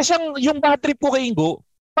para siyang yung bad trip ko kay Ingo,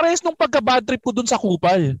 parehas nung pagka-bad trip ko dun sa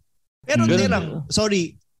kupal. Pero hindi lang.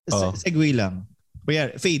 Sorry. Segue lang.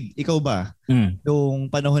 Kuya, Fade, ikaw ba? Nung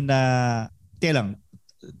panahon na... Kaya lang,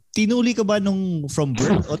 tinuli ka ba nung from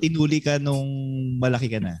birth o tinuli ka nung malaki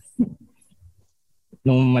ka na?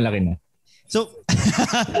 Nung malaki na. So...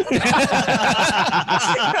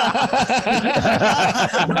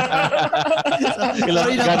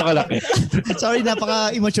 Sorry,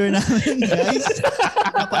 napaka-immature namin, guys.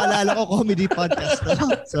 Napaalala ko, comedy podcast.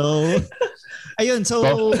 So, ayun, so...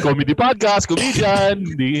 Comedy podcast, comedian,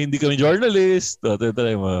 hindi kami journalist. So,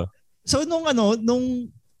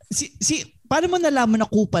 paano mo nalaman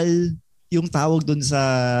na kupal yung tawag dun sa,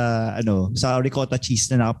 sa ricotta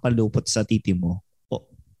cheese na nakapalupot sa titi mo?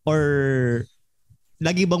 Or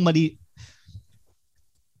lagi bang mali?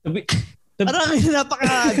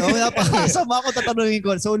 Napakasama ako tatanungin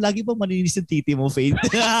ko. So, lagi bang malinis yung titi mo, Faith?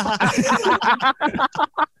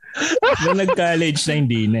 Nung nag-college na,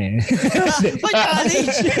 hindi na eh.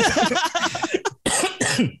 College?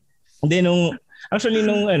 Hindi, nung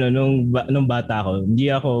bata ako,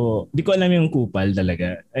 hindi ko alam yung kupal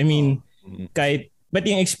talaga. I mean, kahit, but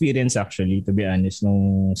yung experience actually, to be honest,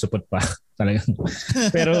 nung supot pa talaga.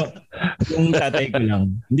 Pero yung tatay ko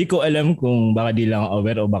lang, hindi ko alam kung baka di lang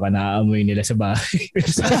aware o baka naaamoy nila sa bahay.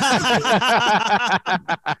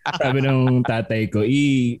 Sabi ng tatay ko,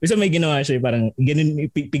 basta may ginawa siya, parang ganun,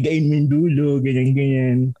 pigain mo yung dulo,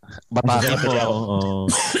 ganyan. Bataki po.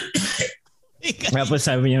 Tapos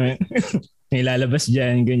sabi niya, may lalabas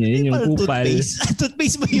dyan, ganyan. Yun yung kupal.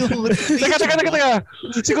 Toothpaste mo yung... Teka.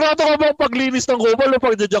 Sigurado ka ba paglinis ng kupal o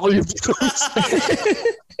pagdadya ko yung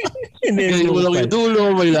hindi mo lang yung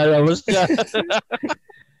dulo, may lalabas dyan.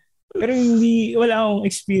 Pero wala akong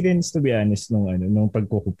experience, to be honest, nung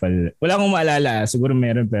pagkukupal. Wala akong maalala. Siguro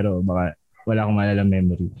meron, pero baka wala akong maalala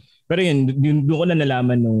memory. Pero yun, doon ko na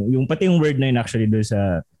nalaman yung pati yung word na yun actually doon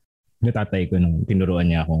sa natatay ko nung tinuruan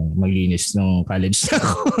niya akong maglinis nung college na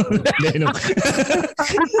ako.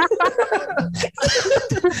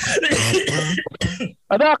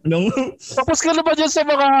 Anak, tapos ka na ba dyan sa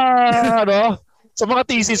mga sa mga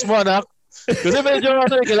thesis mo, anak? Kasi medyo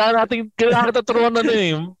kailangan kita turuan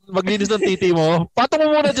maglinis ng titi mo. Patong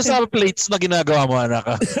mo muna dyan sa plates na ginagawa mo,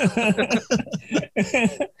 anak.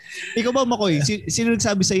 Ikaw ba, Makoy? Sino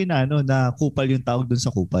nagsabi sa'yo na kupal yung tawag dun sa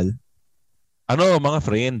kupal? Mga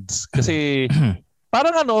friends. Kasi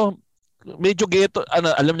parang medyo ghetto.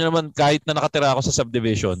 Alam niyo naman, kahit na nakatira ako sa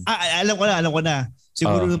subdivision. Alam ko na.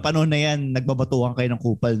 Siguro nung panahon na yan, nagbabatuhan kayo ng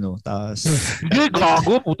kupal, no? Tapos... Hindi,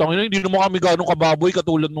 gago. Putang ina, hindi naman kami gano'ng kababoy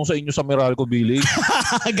katulad nung sa inyo sa Meralco Village.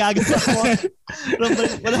 Gago ako.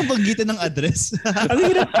 Walang paggitan ng address. Ang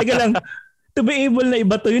hirap. Teka lang. To be able na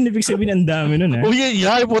ibato yun, ibig sabihin ang dami nun, eh. Oh,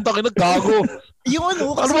 yeah. Putang ina, gago. Yung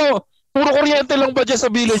kasi... Puro kuryente lang ba dyan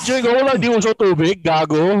sa village nyo? Ikaw wala, di mo sa tubig,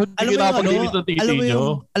 gago. Hindi kinapaglinis ng titi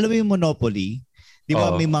nyo. Alam mo yung Monopoly? Di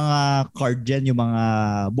ba may mga card dyan, yung mga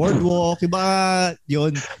boardwalk, yung mga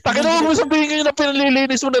yun. Takin naman mo sabihin nyo na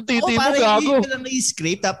pinalilinis mo ng titi mo, gago. Parang hindi lang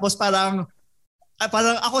i-scrape, tapos parang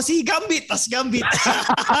ako si Gambit, tas Gambit.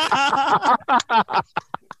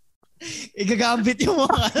 Igagambit yung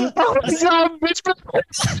mga... Gambit!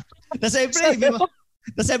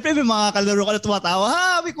 Tapos siyempre may mga kalaro ka na tumatawa,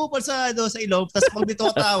 may kupal sa ilong. Tapos pag may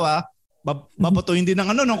tumatawa, mapatuhin din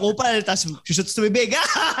ng kupal. Tapos shoot sa bibig.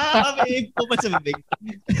 May kupal sa bibig.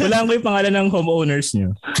 Wala ko yung pangalan ng homeowners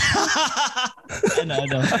nyo.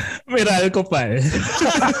 Ano? Meral ko pa eh.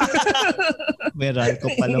 Meral ko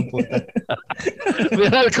pa lang puta.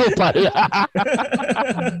 Meral ko pala.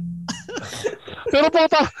 Pero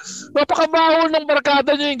puta, napakabaho ng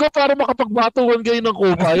barkada niyo Ingo para makapagbatuhan kayo ng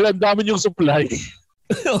kupal. Ang dami yung supply.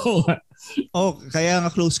 Kaya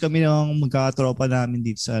nga close kami ng magkakatropa namin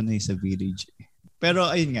dito sa village. Pero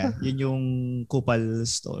ayun nga, yun yung kupal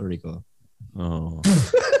story ko. Oh.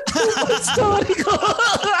 Story ko.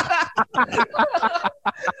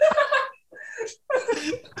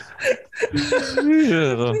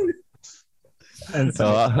 So,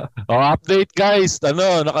 update guys.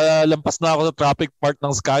 Nakalampas na ako sa traffic part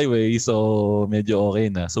ng Skyway. So, medyo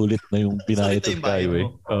okay na. Sulit na yung binayad sa Skyway.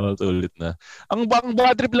 Sulit na. Ang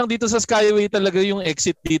bad trip lang dito sa Skyway talaga yung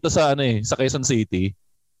exit dito sa sa Quezon City.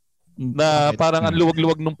 Na parang ang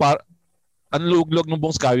luwag-luwag ng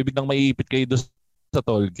buong Skyway, biglang maiipit kayo doon sa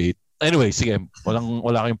toll gate. Anyway, sige,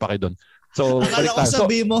 wala kayong paki doon. So, akala ko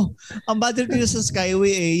sabi mo, ang bad trip dito sa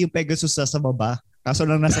Skyway yung Pegasus sa baba. Kaso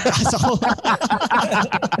lang nasa taas ako.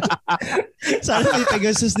 Sana may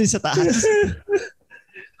Pegasus din sa taas.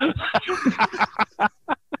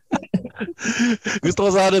 Gusto ko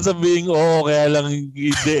sana sabihin, kaya lang hindi.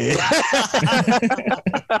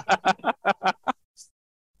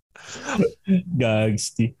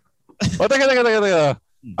 Gagsti. Teka.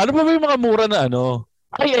 Ano ba yung mga mura na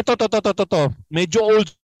Ay, ito. Medyo old.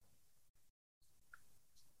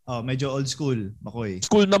 Medyo old school, Makoy.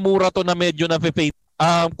 School na mura to na medyo na-fade.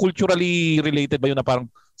 Culturally related ba yun na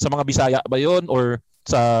parang sa mga Bisaya ba yun or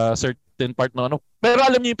sa certain part na Pero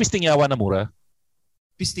alam niyo yung pisting yawa na mura?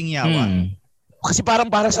 Pisting yawa? Kasi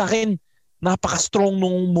parang para sa akin, napaka-strong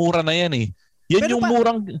nung mura na yan eh. Yan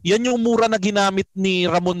yung mura na ginamit ni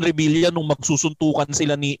Ramon Revilla nung magsusuntukan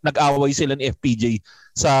sila nag-away sila ni FPJ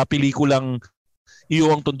sa pelikulang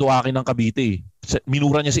Iyong Tunduakin ng Cavite.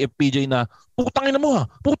 Minura niya si FPJ na putangin mo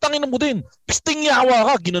din. Pisting yawa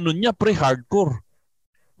ka, ginanon niya hardcore.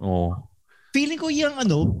 Feeling ko yung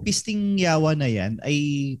pisting yawa na yan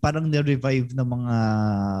ay parang na-revive ng mga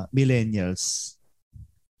millennials.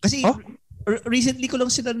 Kasi recently ko lang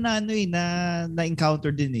sila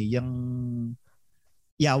na-encounter din yung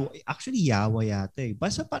yawa. Actually, yawa yata eh.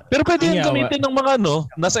 Pero pwede yung gamitin ng mga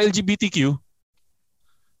nasa LGBTQ.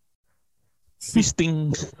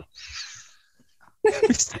 Fisting.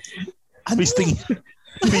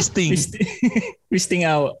 Fisting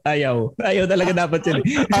ayaw. Ayaw talaga dapat yun.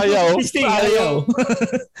 Ayaw. Fisting ayaw.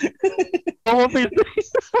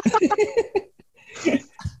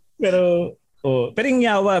 Pero yung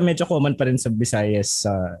yawa medyo common pa rin sa Visayas,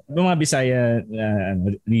 yung mga Bisaya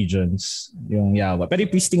regions, yung yawa. Pero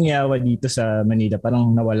yung fisting yawa dito sa Manila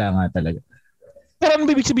parang nawala nga talaga. Pero ano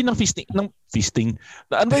ba ibig sabihin ng fisting?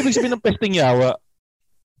 Ano ba ibig sabihin ng pesting yawa?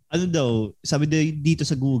 Ano daw, sabi dito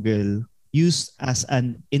sa Google, used as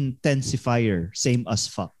an intensifier, same as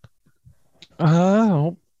fuck.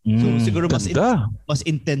 So siguro mas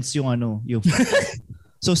intense yung yung fuck.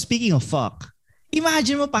 So speaking of fuck,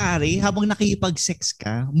 imagine mo pare, habang nakikipag-sex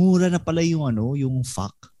ka, mura na pala yung yung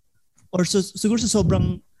fuck. Or siguro sa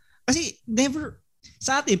sobrang, kasi never,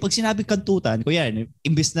 sa atin, pag sinabi kantutan,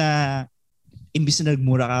 imbis na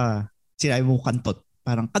nagmura ka, sinabi mo kantot.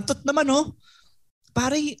 Parang, kantot naman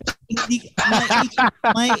pare, hindi,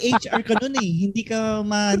 may HR ka nun eh. Hindi ka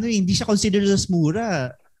hindi siya considered as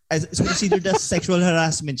mura. It's considered as sexual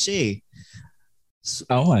harassment siya eh.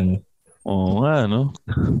 Oo nga,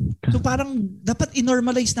 So parang dapat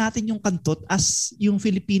i-normalize natin yung kantot as yung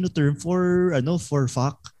Filipino term for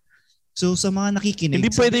fuck. So sa mga nakikinig.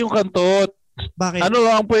 Hindi pwede yung kantot. Bakit?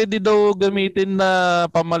 Ang pwede daw gamitin na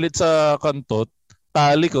pamalit sa kantot?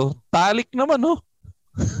 Talik Talik naman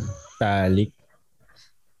Talik.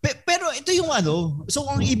 Pero ito yung so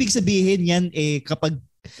ang ibig sabihin yan kapag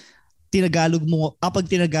tinagalog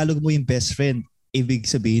mo yung best friend, ibig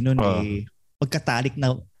sabihin nun pagkatalik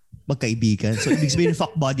na magkaibigan. So ibig sabihin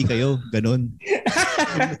fuck buddy kayo, ganun.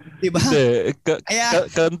 Diba?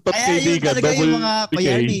 Kantot kaibigan, double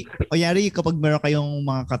kayari kapag meron kayong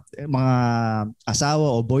mga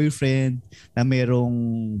asawa o boyfriend na merong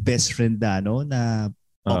best friend na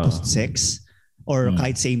opposite sex or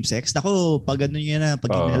kahit same sex. Nako, pag pag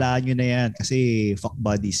hinalaan nyo na yan kasi fuck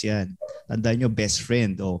buddies yan. Tandaan nyo, best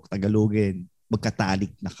friend o Tagalogin, magkatalik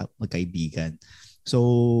na magkaibigan.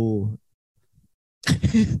 So,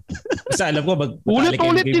 basta alam ko, magpatalik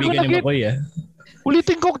yung kaibigan ni Makoy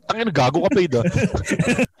Ulitin ko, gago ka pa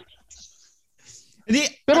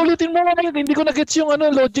Pero ulitin mo hindi ko na-gets yung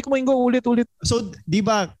logic mo, Ingo, ulit. So, di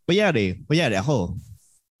ba, kunyari ako,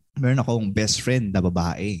 meron akong best friend na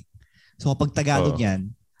babae. So kapag Tagalog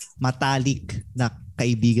yan, matalik na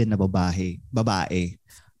kaibigan na babae.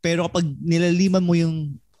 Pero kapag nilaliman mo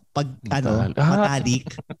yung matalik,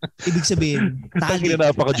 ibig sabihin, talik.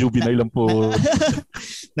 Napaka-juvenile lang po.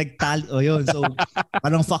 Yun. So,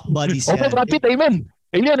 parang fuck buddies yan. Brad Pitt, amen.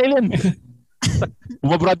 Alien.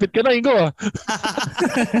 Brad Pitt ka na, Ingo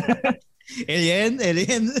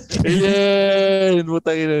Alien.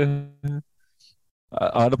 Butang ina.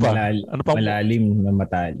 Ano pa? Malalim na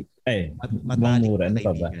matalik. Matalik. Mura. Ano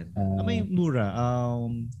pa ba? May mura.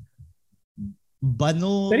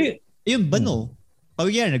 Bano. Pero, Bano.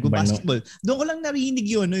 Yan, nag-basketball. Doon ko lang narinig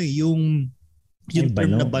yun, yung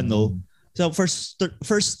term na Bano. So,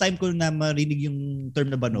 first time ko na marinig yung term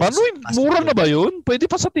na Bano. Bano, mura na ba yun? Pwede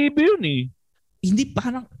pa sa TV yun eh. Hindi,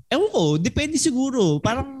 parang, ewan ko, depende siguro.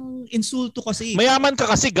 Parang insulto kasi. Mayaman ka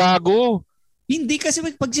kasi, gago. Hindi kasi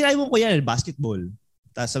pag sinabi mo ko yan, basketball.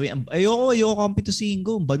 Tapos sabi, ayoko kampi to si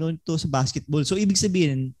Ingo, Bano to sa basketball. So, ibig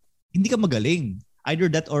sabihin, hindi ka magaling. Either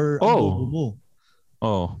that or ang bobo mo.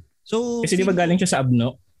 So, kasi di ba galing siya sa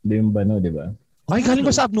Abno? Di yung Bano, di ba? Ay, galing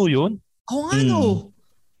ba sa Abno yun? Oo nga, no.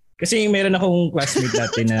 Kasi meron akong classmate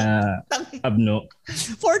dati na Abno.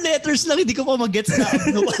 4 letters lang, hindi ko pa mag-gets na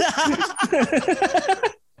Abno.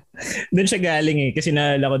 Doon siya galing eh. Kasi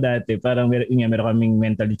naalala ko dati, parang meron kaming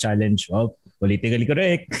mentally challenged. Politically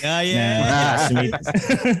correct. Yeah. Na classmate.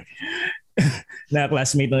 Na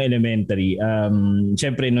classmate ng elementary.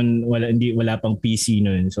 Syempre nun wala pang PC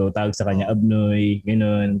nun. So tawag sa kanya Abnoy,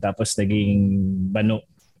 ganoon. Tapos naging Bano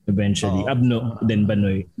eventually. Abno, then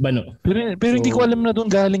Banoy. Bano. Pero hindi ko alam na doon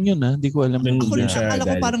galing yun ha. Hindi ko alam. Akala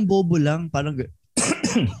ko parang bobo lang. Parang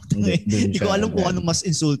hindi ko alam kung ano mas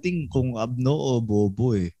insulting, kung Abno o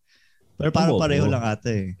bobo eh. Pero parang pareho lang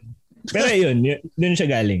ata eh. Pero yun, doon siya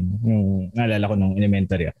galing. Yung naalala ko nung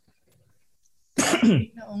elementary.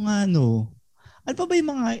 Oo nga, no. Ano pa ba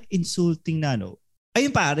yung mga insulting na, no? Ayun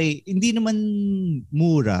pare, hindi naman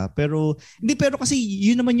mura, pero kasi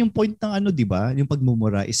yun naman yung point ng di ba? Yung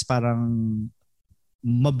pagmumura is parang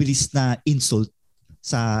mabilis na insult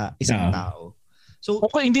sa isang tao. So,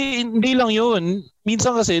 okay, hindi lang yun.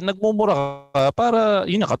 Minsan kasi nagmumura ka para,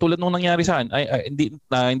 yun na, katulad nung nangyari sa akin.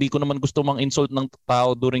 Hindi ko naman gusto mang insult ng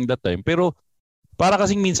tao during that time. Pero para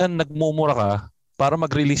kasing minsan nagmumura ka para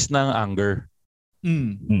mag-release ng anger.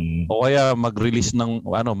 O kaya mag-release ng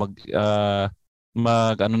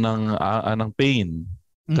ng pain.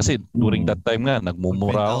 Kasi during that time nga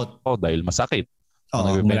nagmumura ako dahil masakit.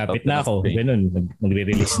 Malapit na ako. Ganun,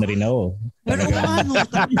 magre-release na rin ako. Pero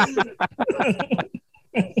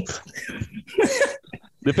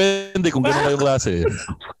depende kung gano'n kayong klase.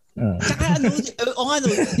 Tsaka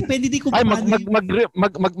depende din kung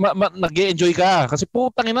nag-e-enjoy ka kasi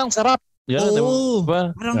putang ina ang sarap. Yan,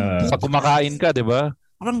 diba? Pag kumakain ka, diba?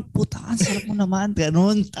 Parang ang sarap mo naman.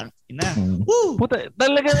 Ganun, tangina. Puta,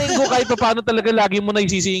 talaga Ingo, kahit pa paano talaga lagi mo na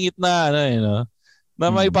isisingit na na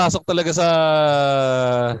may pasok talaga sa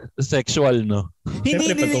sexual, no?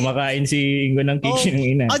 Siyempre, pag kumakain si Ingo ng kitchen ng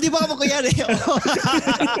ina. Di ba mo kaya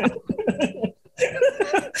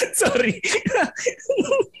Sorry.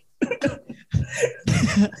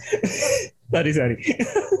 Sorry.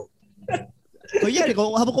 Kuya,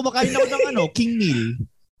 habang kumakain ako ng king meal.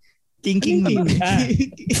 King meal.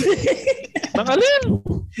 Nangalin?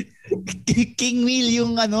 King meal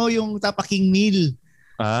yung yung tapa king meal.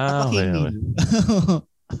 Okay.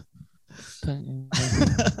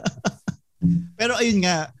 Pero ayun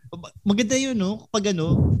nga, maganda yun, no? Pag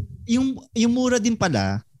yung mura din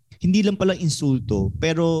pala, hindi lang pala insulto,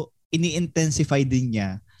 pero ini-intensify din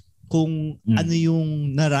niya kung ano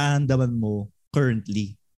yung nararamdaman mo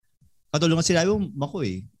currently. Katulad ng sinabi mo,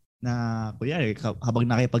 na kunyari, habang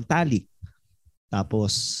nakipagtalik,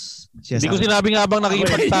 tapos hindi ko sinabing habang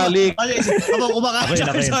nakikipagtalik. Habang kumakain.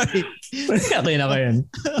 Sorry. Ako yun.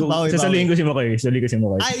 Sasaluhin ko si Makoy.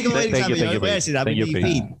 Ay, ikaw yung sabi ko. Sinabi ni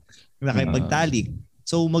Fade. Nakipagtalik.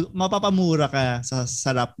 So, mapapamura ka sa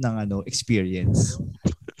sarap ng experience.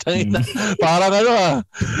 Parang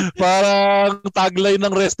parang tagline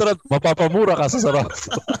ng restaurant, mapapamura ka sa sarap.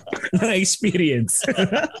 Ng experience.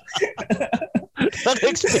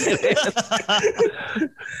 Experience.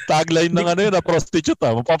 Tagline ng na prostitute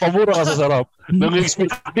mapapamura ka sa sarap ng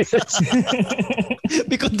experience.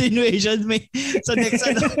 May continuation sa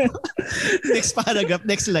next paragraph,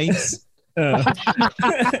 next lines.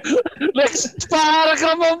 Next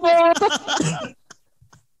paragraph mo.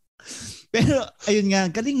 Pero ayun nga,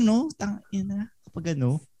 galing, no? Tangina kapag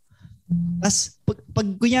pag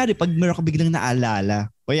kunyari, pag meron ka biglang naalala,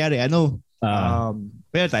 kunyari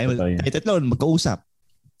pero tayo tatlo magkausap.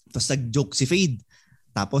 Tapos nag-joke si Fade.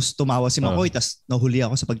 Tapos tumawa si Makoy. Tapos nahuli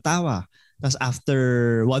ako sa pagtawa. Tapos after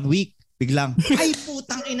 1 week, biglang, ay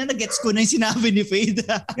putang ina, na-gets ko na yung sinabi ni Fade.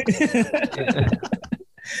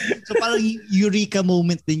 So parang eureka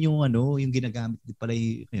moment din yung yung ginagamit din pala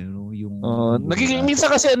yung nagiging minsan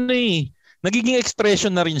kasi nagiging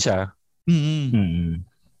expression na rin siya.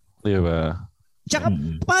 Di ba? Tsaka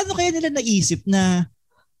paano kaya nila naisip na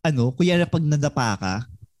kuya na pag nadapa ka,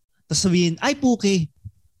 tapos sabihin, ay puke.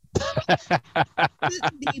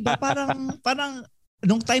 Di ba? Parang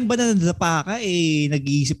nung time ba na nadapa ka,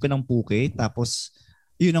 nag-iisip ka ng puke, tapos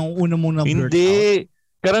yun ang una mong na-blurt out? Hindi.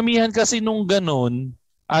 Karamihan kasi nung ganun,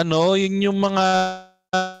 yun yung mga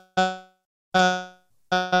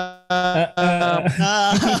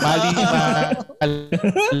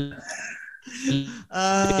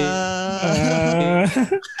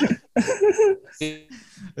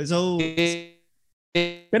So,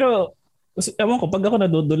 pero ewan ko, pag ako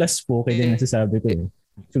nadudulas po, kaya din nasasabi ko eh.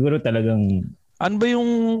 Siguro talagang ano ba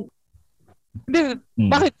yung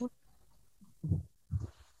bakit?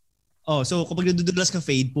 So kapag nadudulas ka,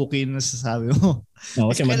 fade, puke yung nasasabi mo.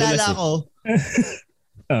 Kasi madulas Kalala ko.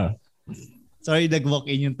 Sorry, nag-walk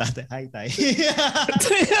in yung tatay. Hi, tay.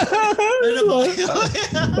 Ano ba?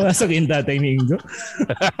 Pasok yung tatay ni Ingo.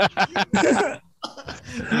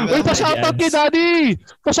 Uy, pa-shoutout kay Daddy!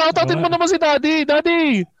 Pa-shoutoutin mo naman si Daddy!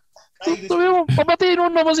 Daddy! Pabatiin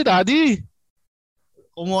mo naman si Daddy!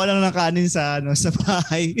 Kumuha lang ng kanin sa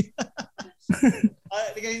bahay.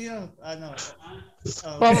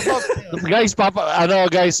 Guys,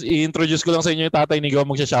 guys, i-introduce ko lang sa inyo yung tatay ni Go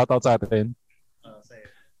magsha-shoutout sa atin.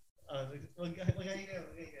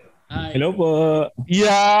 Hello po.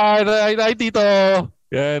 Yan, hi Tito.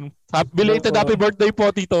 Yan. Belated happy birthday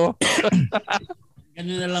po, Tito.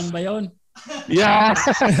 Ganun na lang ba yun? Yeah.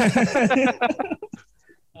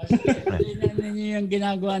 Tingnan ninyo yung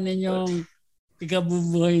ginagawa ninyong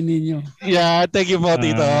ikabubuhay ninyo. Yeah, thank you po,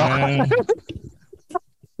 Tito.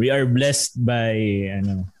 We are blessed by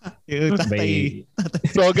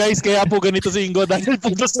So guys, kaya po ganito si Ingo dahil po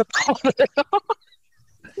sa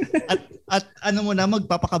at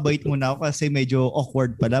magpapakabait muna ako kasi medyo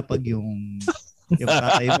awkward pala pag yung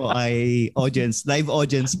tatay mo ay live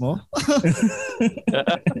audience mo.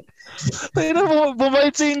 Tayo na,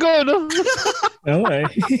 bumait si Ingo, no? Okay.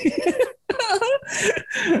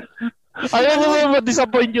 Ayaw mo ba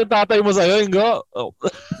ma-disappoint yung tatay mo sa'yo, Ingo?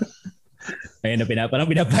 Ayun na, parang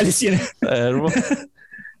pinapalis yun.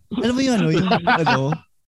 Alam mo yun,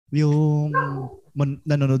 yung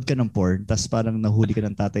nanonood ka ng porn, tapos parang nahuli ka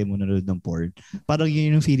ng tatay mo nanonood ng porn. Parang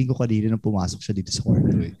yun yung feeling ko kanina nang pumasok siya dito sa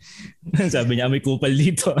kwarto. Sabi niya, may kupal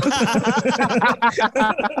dito.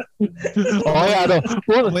 Okay,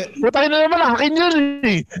 putay na naman, akin yun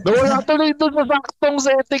eh. Nawala tuloy doon sa saktong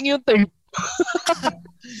setting yung tape.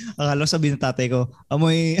 Akala ko sabihin ng tatay ko,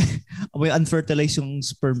 amoy unfertilized yung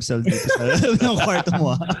sperm cell dito sa kwarto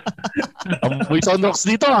mo. Amoy Sonrox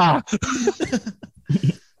dito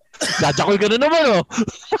Jajakol ka na naman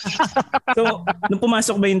So, nung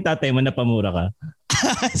pumasok ba yung tatay mo, napamura ka?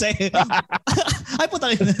 Ay,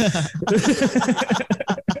 putang ina.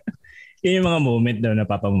 Yun yung mga moment na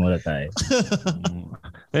napapamura tayo.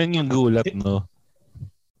 Ayun yung gulat, no?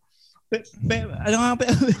 Ano nga ba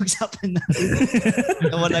usapan natin?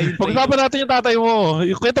 Pag-usapan natin yung tatay mo.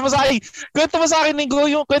 Kwento mo sa akin, Nico,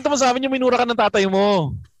 kwento mo sa amin yung minura ka ng tatay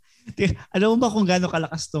mo. Alam mo ba kung gaano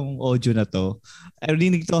kalakas tong audio na to? Ay,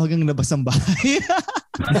 rinig to hanggang labas ng bahay.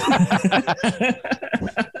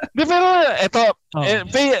 Pero eto,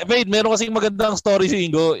 Fade, meron kasing magandang story si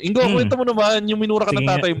Ingo. Ingo, kwento mo naman yung minura ka ng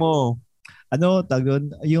tatay mo.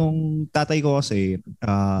 Yung tatay ko kasi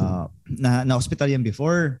na-hospital yan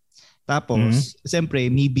before. Tapos, siyempre,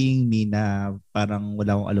 me being me na parang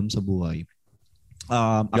wala akong alam sa buhay.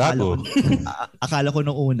 Akala ko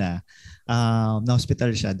nung una,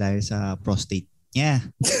 na-hospital siya dahil sa prostate niya.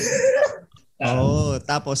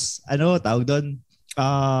 Tapos, tawag doon?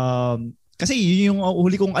 Kasi yun yung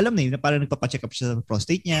huli kong alam na parang nagpapacheck up siya sa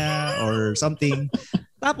prostate niya or something.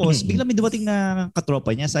 Tapos, biglang may dumating na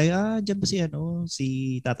katropa niya. Sabi, dyan ba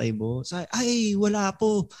si tatay mo? Sabi, ay, wala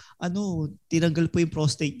po. Tinanggal po yung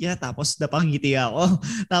prostate niya. Tapos, napangiti ako.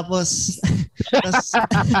 Tapos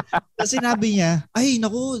sinabi niya, ay,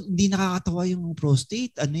 naku, hindi nakakatawa yung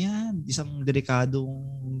prostate. Ano yan? Isang delikadong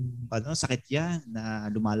sakit yan na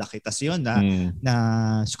lumalaki. Tapos yun, na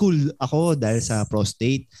school ako dahil sa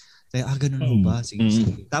prostate. Sabi, ganun mo ba?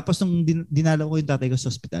 Sige. Tapos, nung dinala ko yung tatay ko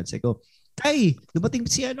sa hospital, sabi ko, ay, dumating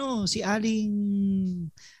si Aling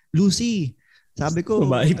Lucy. Sabi ko,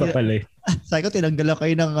 babae pa pala eh. Sabi ko, tinanggal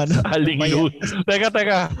kayo ng Aling Lucy.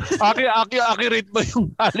 Teka. Accurate ba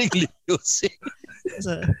yung Aling Lucy?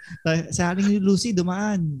 Sa Aling Lucy,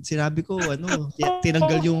 dumaan. Sinabi ko,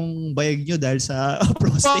 tinanggal yung bayag nyo dahil sa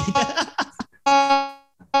prostate.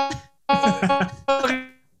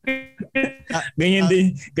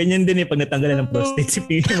 Ganyan din pag natanggalan ng prostate si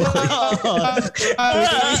Pili mo.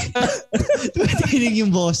 Tumitinig yung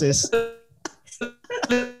boses.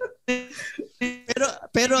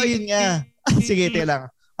 Pero ayun nga. Sige, teka lang.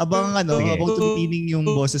 Habang tumitinig yung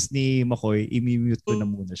boses ni McCoy, i-mute ko na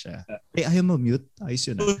muna siya. Ayaw mo mute? Ayos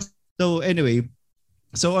yun. So anyway,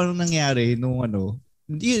 anong nangyari nung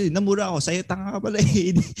hindi, namura ako. Sa'yo, tanga ka pala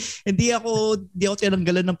eh. Hindi ako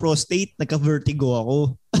tinanggalan ng prostate. Nagka-vertigo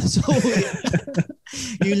ako. So,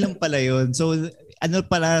 yun lang pala yun. So,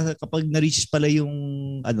 kapag na-reach pala yung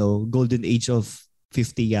golden age of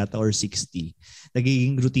 50 yata or 60,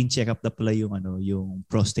 nagiging routine check-up na pala yung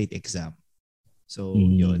prostate exam. So,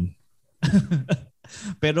 yun.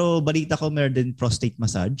 Pero balita ko meron din prostate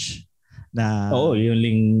massage na... Oo, yung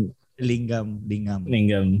lingam.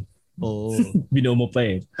 Oo. Bino mo pa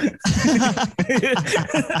eh.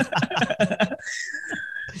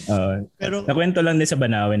 Pero nakwento lang din sa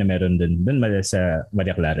Banawe na meron doon sa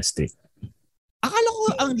Maria Clara Street. Akala ko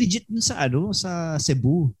ang legit nun sa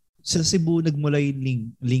Cebu. Sa Cebu nagmula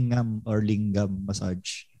yung lingam or lingam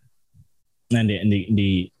massage.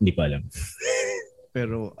 Hindi pa alam.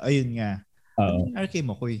 Pero ayun nga. RK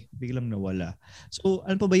Makoy, biglang nawala. So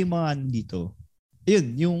ano pa ba yung mga dito?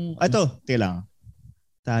 Ayun, lang.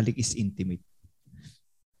 Talik is intimate.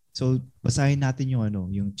 So, basahin natin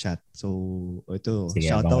yung chat. So, ito,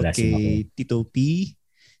 shoutout kay Tito P.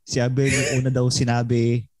 Si Abel yung una daw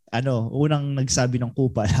sinabi, unang nagsabi ng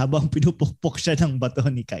kupal habang pinupukpok siya ng bato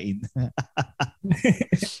ni Cain.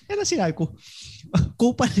 Kaya sinabi ko,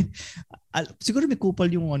 kupal. Siguro may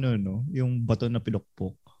kupal yung yung bato na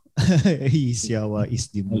pinukpok. Isyawa is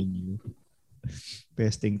demonyo.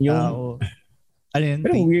 Pesting tao.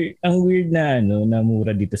 Pero ang weird na na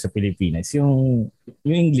mura dito sa Pilipinas, yung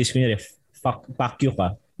English kunyari fuck you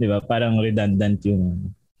ka, 'di ba? Parang redundant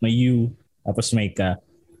yung may you tapos may ka.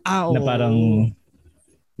 Na parang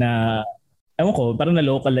ewan ko, parang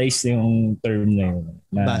na-localize yung term na yun.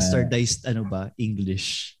 Bastardized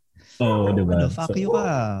English. Oo, 'di ba? Fuck you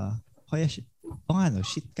ka. Kaya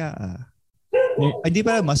shit ka. Hindi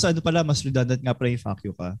pala mas redundant nga pala yung fuck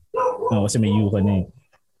you ka. Oo, kasi may you ka na eh.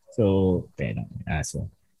 So, pero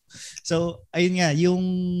aso. So, ayun nga, yung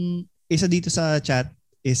isa dito sa chat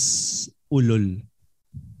is ulol.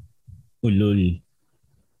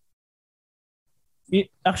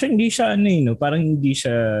 Actually, hindi siya parang hindi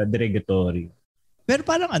siya derogatory. Pero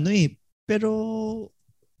parang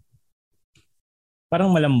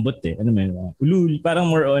parang malambot eh. Ulul,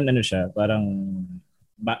 parang more on siya, parang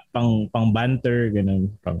pang banter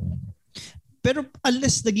ganun, Pero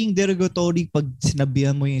unless naging derogatory pag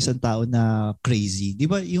sinabihan mo yung isang tao na crazy, di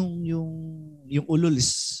ba yung ulol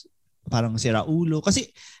is parang sira ulo. Kasi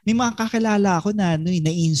may mga kakilala ako na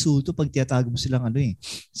naiinsulto pag tiyatawag mo silang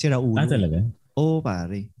sira ulo. Talaga? Oo,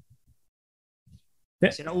 pare.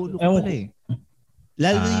 Sira ulo ko pala eh.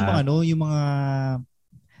 Lalo na yung mga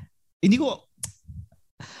hindi ko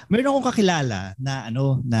meron akong kakilala na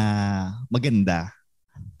na maganda.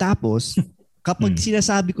 Tapos kapag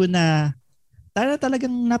sinasabi ko na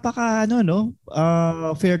talagang napaka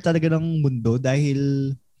fair talaga ng mundo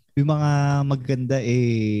dahil yung mga magaganda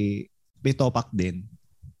may topak din.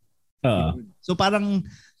 So parang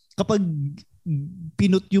kapag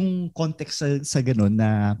pinut yung context sa ganun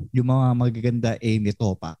na yung mga magaganda may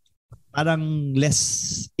topak, parang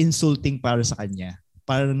less insulting para sa kanya.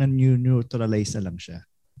 Parang neutralize na lang siya.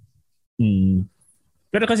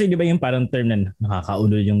 Pero kasi di ba yung parang term na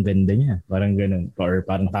nakakaulol yung ganda niya? Parang ganun. Or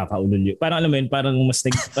parang nakakaulol yun. Parang alam mo yun, parang mas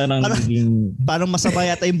parang masama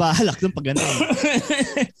yata yung bahalak ng pag ganun.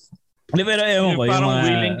 Pero ewan ko. Parang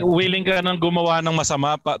willing ka nang gumawa ng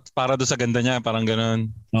masama para doon sa ganda niya. Parang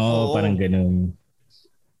ganun. Oo, parang ganun.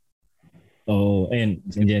 Ayun.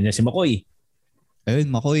 Nandiyan si Makoy.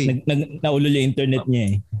 Ayun, Makoy. Naulol yung internet niya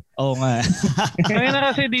eh. Oo nga. Kaya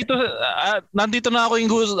na kasi dito, nandito na ako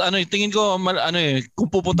tingin ko,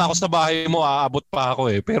 kung pupunta ako sa bahay mo, aabot pa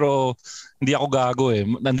ako eh. Pero hindi ako gago eh.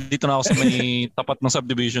 Nandito na ako sa may tapat ng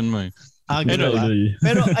subdivision mo eh.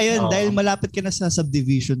 Pero ayun, dahil malapit ka na sa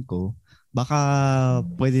subdivision ko, baka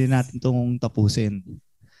pwede natin itong tapusin.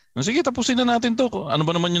 Sige, tapusin na natin to. Ano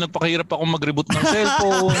ba naman yung nagpakahirap ako mag-reboot ng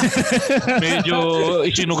cellphone? Medyo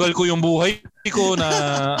isinugal ko yung buhay ko na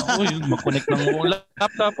mag-connect ng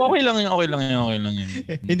laptop. Okay lang yun.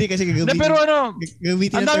 Hindi kasi gagamitin. Pero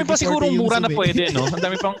ang dami pa sigurong mura na pwede, no? Ang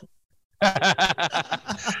dami pang...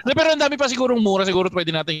 Pero ang dami pa sigurong mura. Siguro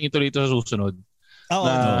pwede natin ituloy ito sa susunod.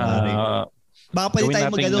 Oo. Baka pwede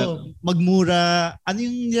tayo magmura. Ano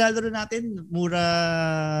yung nilalaro natin? Mura...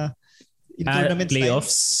 in tournament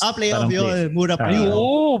playoffs. Playoff yun. Mura playoff.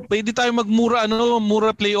 Oo, pwede tayo magmura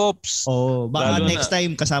mura playoffs. Baka next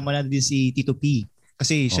time kasama na din si Tito P.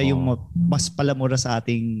 Kasi siya yung mas palamura sa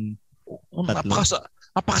ating tatlo.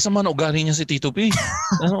 Napakasama na ugali niya si Tito P.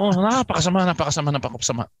 Napakasama.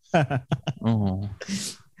 Oo.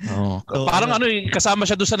 So, parang kasama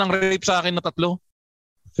siya doon sa nang rape sa akin na 3.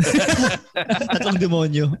 3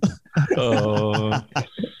 demonyo.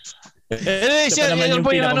 Siya naman yung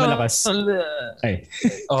pinakamalakas.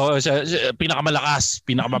 Siya pinakamalakas,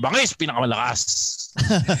 pinakamalakas.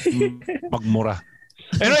 Magmura.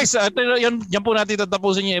 Anyways, yan po natin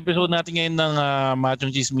tatapusin yung episode natin ngayon ng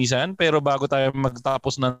Machong Chismisan. Pero bago tayo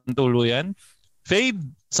magtapos ng tuluyan, Fade,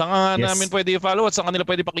 saan namin pwede i-follow at saan kanila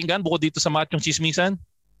pwede pakinggan bukod dito sa Machong Chismisan?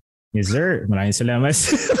 Yes, sir. Maraming salamat.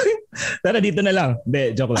 Tara, dito na lang.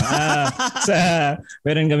 Hindi, joke lang.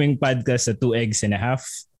 Meron kaming podcast sa 2 Eggs and a Half.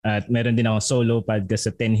 At meron din akong solo podcast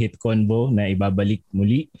sa 10 Hit Convo na ibabalik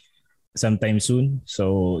muli sometime soon.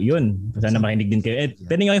 So, yun. Sana makinig din kayo.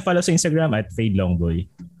 Pwede nyo i-follow sa Instagram at Fade Longboy.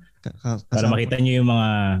 Para makita nyo yung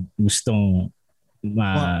mga gustong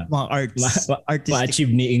mga arts.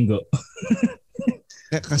 ma-achieve ni Ingo.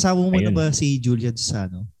 Kasama mo na ba si Julian sa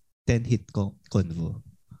 10 Hit Convo?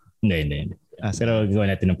 Hindi. Pero gawa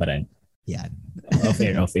natin ng paraan. Yan.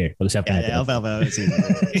 Off-air. Pag-usapan natin. Sige.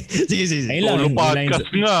 Solo podcast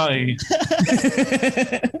nga eh.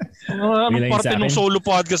 Anong parte ng solo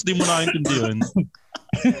podcast di mo naintindihan?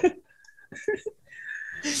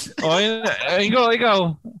 Ikaw.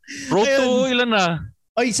 Road to ilan na?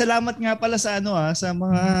 Salamat nga pala sa sa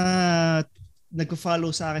mga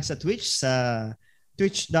nagpo-follow sa akin sa Twitch, sa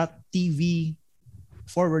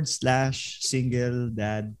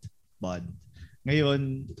twitch.tv/singledadpod.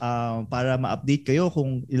 Ngayon, para ma-update kayo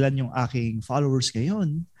kung ilan yung aking followers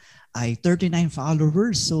ngayon, ay 39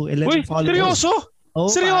 followers. So, 11 followers.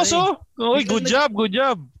 Seryoso? Good job.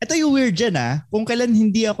 Ito yung weird dyan Kung kailan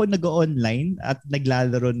hindi ako nag-online at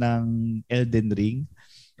naglalaro ng Elden Ring,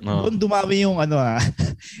 doon dumami yung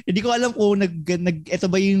hindi ko alam kung ito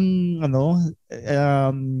ba yung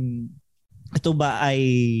ito ba ay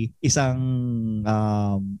isang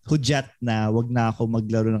hudyat na wag na ako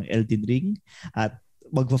maglaro ng Elden Ring at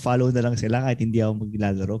magpa-follow na lang sila kahit hindi ako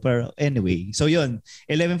maglalaro. Pero anyway, so yun,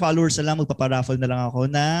 11 followers na lang, magpaparaffle na lang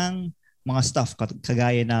ako ng mga stuff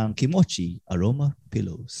kagaya ng Kimochi Aroma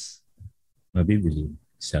Pillows. Mabibili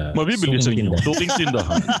sa inyo. Suking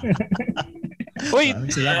tindahan. Uy,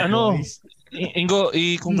 Ingo,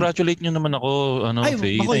 i-congratulate nyo naman ako.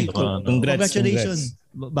 Faith. Congratulations.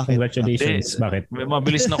 Bakit? Congratulations. Bakit?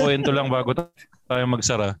 Mabilis na kwento lang bago tayo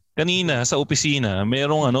magsara. Kanina sa opisina,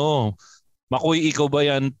 merong Makoy, ikaw ba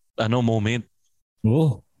yan? Moment.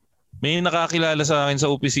 May nakakilala sa akin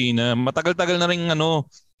sa opisina. Matagal-tagal na rin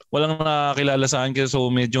walang nakakilala sa akin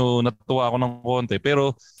so medyo natuwa ako ng konti.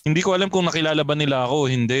 Pero hindi ko alam kung nakilala ba nila ako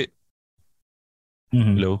o hindi.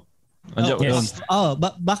 Hello? Yes.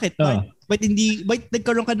 Bakit? Bakit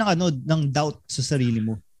nagkaroon ka ng doubt sa sarili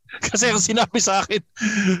mo? Kasi ang sinabi sa akin,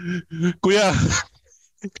 Kuya,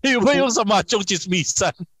 kayo ba yung sa Machong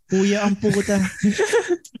Chismisan? Kuya, ang puta.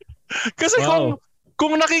 Kasi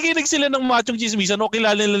kung nakikinig sila ng Machong Chismisan o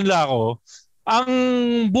kilala nila ako, ang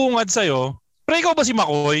bungad sa'yo, pre, ikaw ba si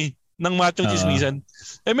Makoy ng Machong Chismisan?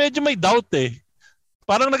 Medyo may doubt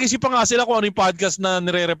Parang nag-isipan nga sila kung ano yung podcast na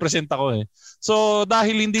nire-represent ako So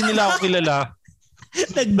dahil hindi nila ako kilala,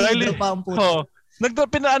 nag-video pa ang puta.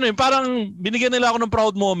 Parang binigyan nila ako ng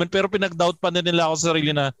proud moment pero pinag-doubt pa nila ako sa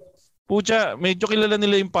sarili na pucha, medyo kilala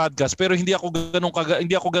nila yung podcast pero hindi ako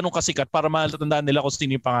ganun kasikat para matandaan nila kung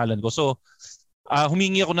sino yung pangalan ko. So,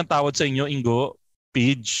 humingi ako ng tawad sa inyo, Ingo,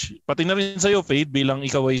 Pidge, pati na rin sa iyo, Fade, bilang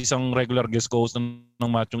ikaw ay isang regular guest host ng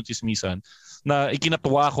Machong Chismisan na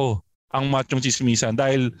ikinatuwa ko ang Machong Chismisan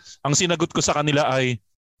dahil ang sinagot ko sa kanila ay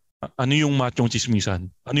ano yung Machong Chismisan?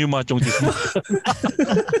 Ano yung Machong Chismisan?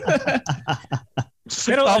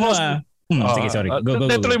 Pero sige, sorry. Go.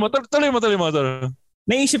 Tuloy mo.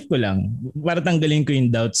 Naisip ko lang, para tanggalin ko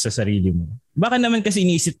yung doubts sa sarili mo. Baka naman kasi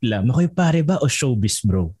iniisip lang, Makoy pare ba o showbiz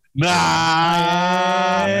bro?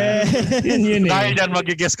 Yun dahil dyan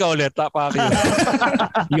mag-guess ka ulit.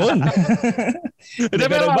 Yun. Hindi,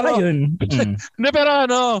 pero baka yun. Hindi,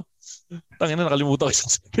 pero tangin na, nakalimutan ko yung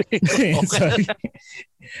sasabihin. Sorry.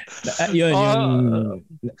 Yun.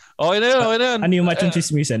 Okay na yun. Ano yung Machong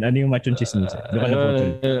Chismisan? Hindi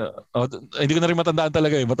ko na rin matandaan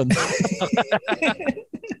talaga matandaan.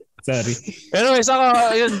 Sorry. Anyways,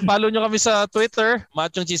 follow nyo kami sa Twitter,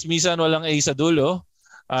 Machong Chismisan, walang A sa dulo.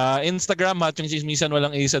 Instagram, Machong Chismisan,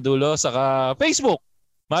 walang A sa dulo. Saka Facebook,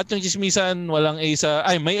 Machong Chismisan, walang A sa...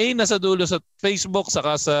 may A na sa dulo sa Facebook,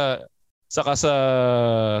 saka sa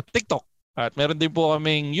TikTok. At meron din po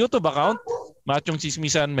kaming YouTube account, Machong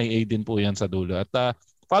Chismisan, may A din po yan sa dulo. At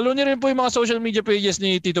follow niyo rin po yung mga social media pages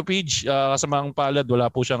ni Tito Pidge. Kasamang palad, wala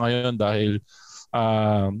po siya ngayon dahil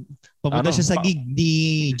papunta siya sa gig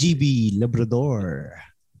ni GB Labrador.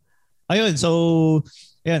 Ayun, so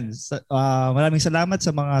ayan, maraming salamat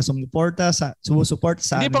sa mga sumusuporta sa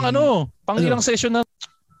hindi aming... pang ilang session na.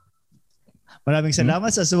 Maraming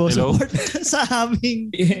salamat sa sumusuporta sa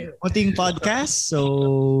aming munting podcast.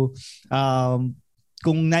 So,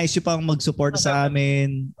 kung nais nyo pang mag-support sa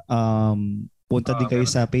amin, punta din kayo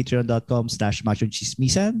sa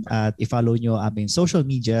patreon.com/machongchismisan at i-follow nyo aming social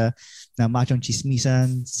media na Machong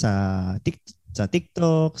Chismisan sa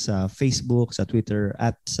TikTok, sa Facebook, sa Twitter,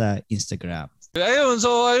 at sa Instagram. Ayun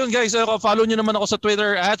guys, follow nyo naman ako sa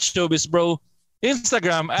Twitter @showbizbro,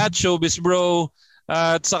 Instagram @showbizbro,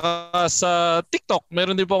 at saka sa TikTok.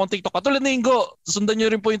 Meron din po akong TikTok. Katulad ni Ingo, sundan nyo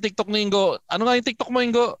rin po yung TikTok ni Ingo. Ano nga yung TikTok mo,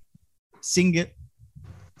 Ingo? Single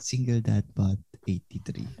Dad Pod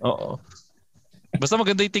 83. Oo. Basta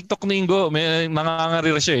maganda yung TikTok ni Ingo. May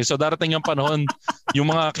nangangarir siya eh. So darating yung panahon, yung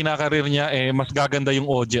mga kinakarir niya, mas gaganda yung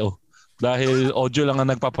audio. Dahil audio lang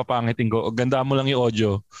ang nagpapapangit, Ingo. Ganda mo lang yung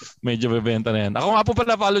audio. Medyo bebenta na yan. Ako nga po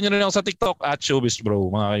pala, follow nyo rin ako sa TikTok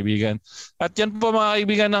 @showbizbro, mga kaibigan. At yan po mga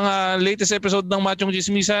kaibigan ng latest episode ng Machong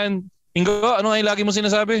Chismisan. Ingo, ano nga yung lagi mo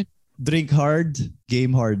sinasabi? Drink hard,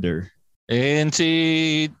 game harder. And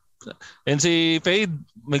si Fade,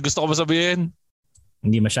 may gusto ko ba sabihin?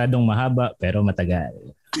 Hindi masyadong mahaba pero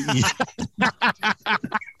matagal.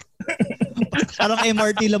 Parang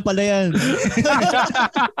MRT lang pala yan.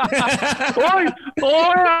 Oy!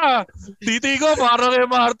 Titi ko, parang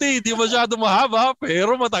MRT. Hindi masyado mahaba,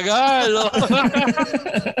 pero matagal.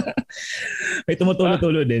 May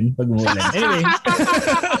tumutulo-tulo din pag umulan. Anyway.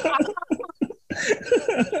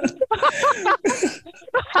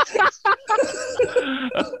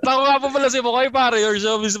 Ako nga po pala si Mokoy Pare, your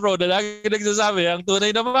showbiz bro, na lagi nagsasabi, ang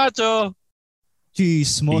tunay na macho.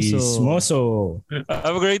 Chismoso.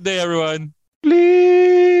 Have a great day, everyone.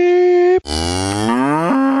 Bleep!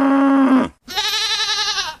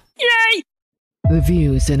 Yay! The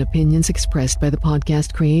views and opinions expressed by the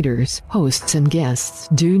podcast creators, hosts, and guests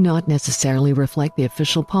do not necessarily reflect the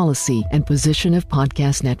official policy and position of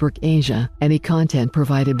Podcast Network Asia. Any content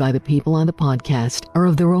provided by the people on the podcast are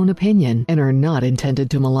of their own opinion and are not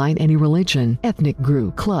intended to malign any religion, ethnic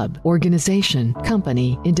group, club, organization,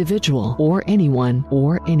 company, individual, or anyone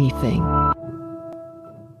or anything.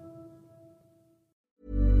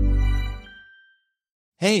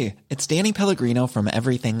 Hey, it's Danny Pellegrino from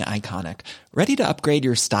Everything Iconic. Ready to upgrade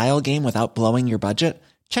your style game without blowing your budget?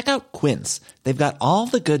 Check out Quince. They've got all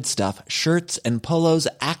the good stuff, shirts and polos,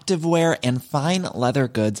 activewear, and fine leather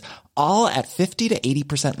goods, all at 50 to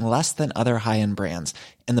 80% less than other high-end brands.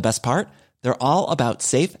 And the best part? They're all about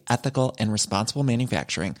safe, ethical, and responsible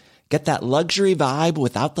manufacturing. Get that luxury vibe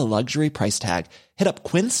without the luxury price tag. Hit up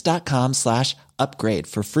quince.com/upgrade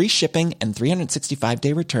for free shipping and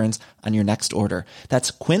 365-day returns on your next order.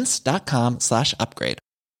 That's quince.com/upgrade.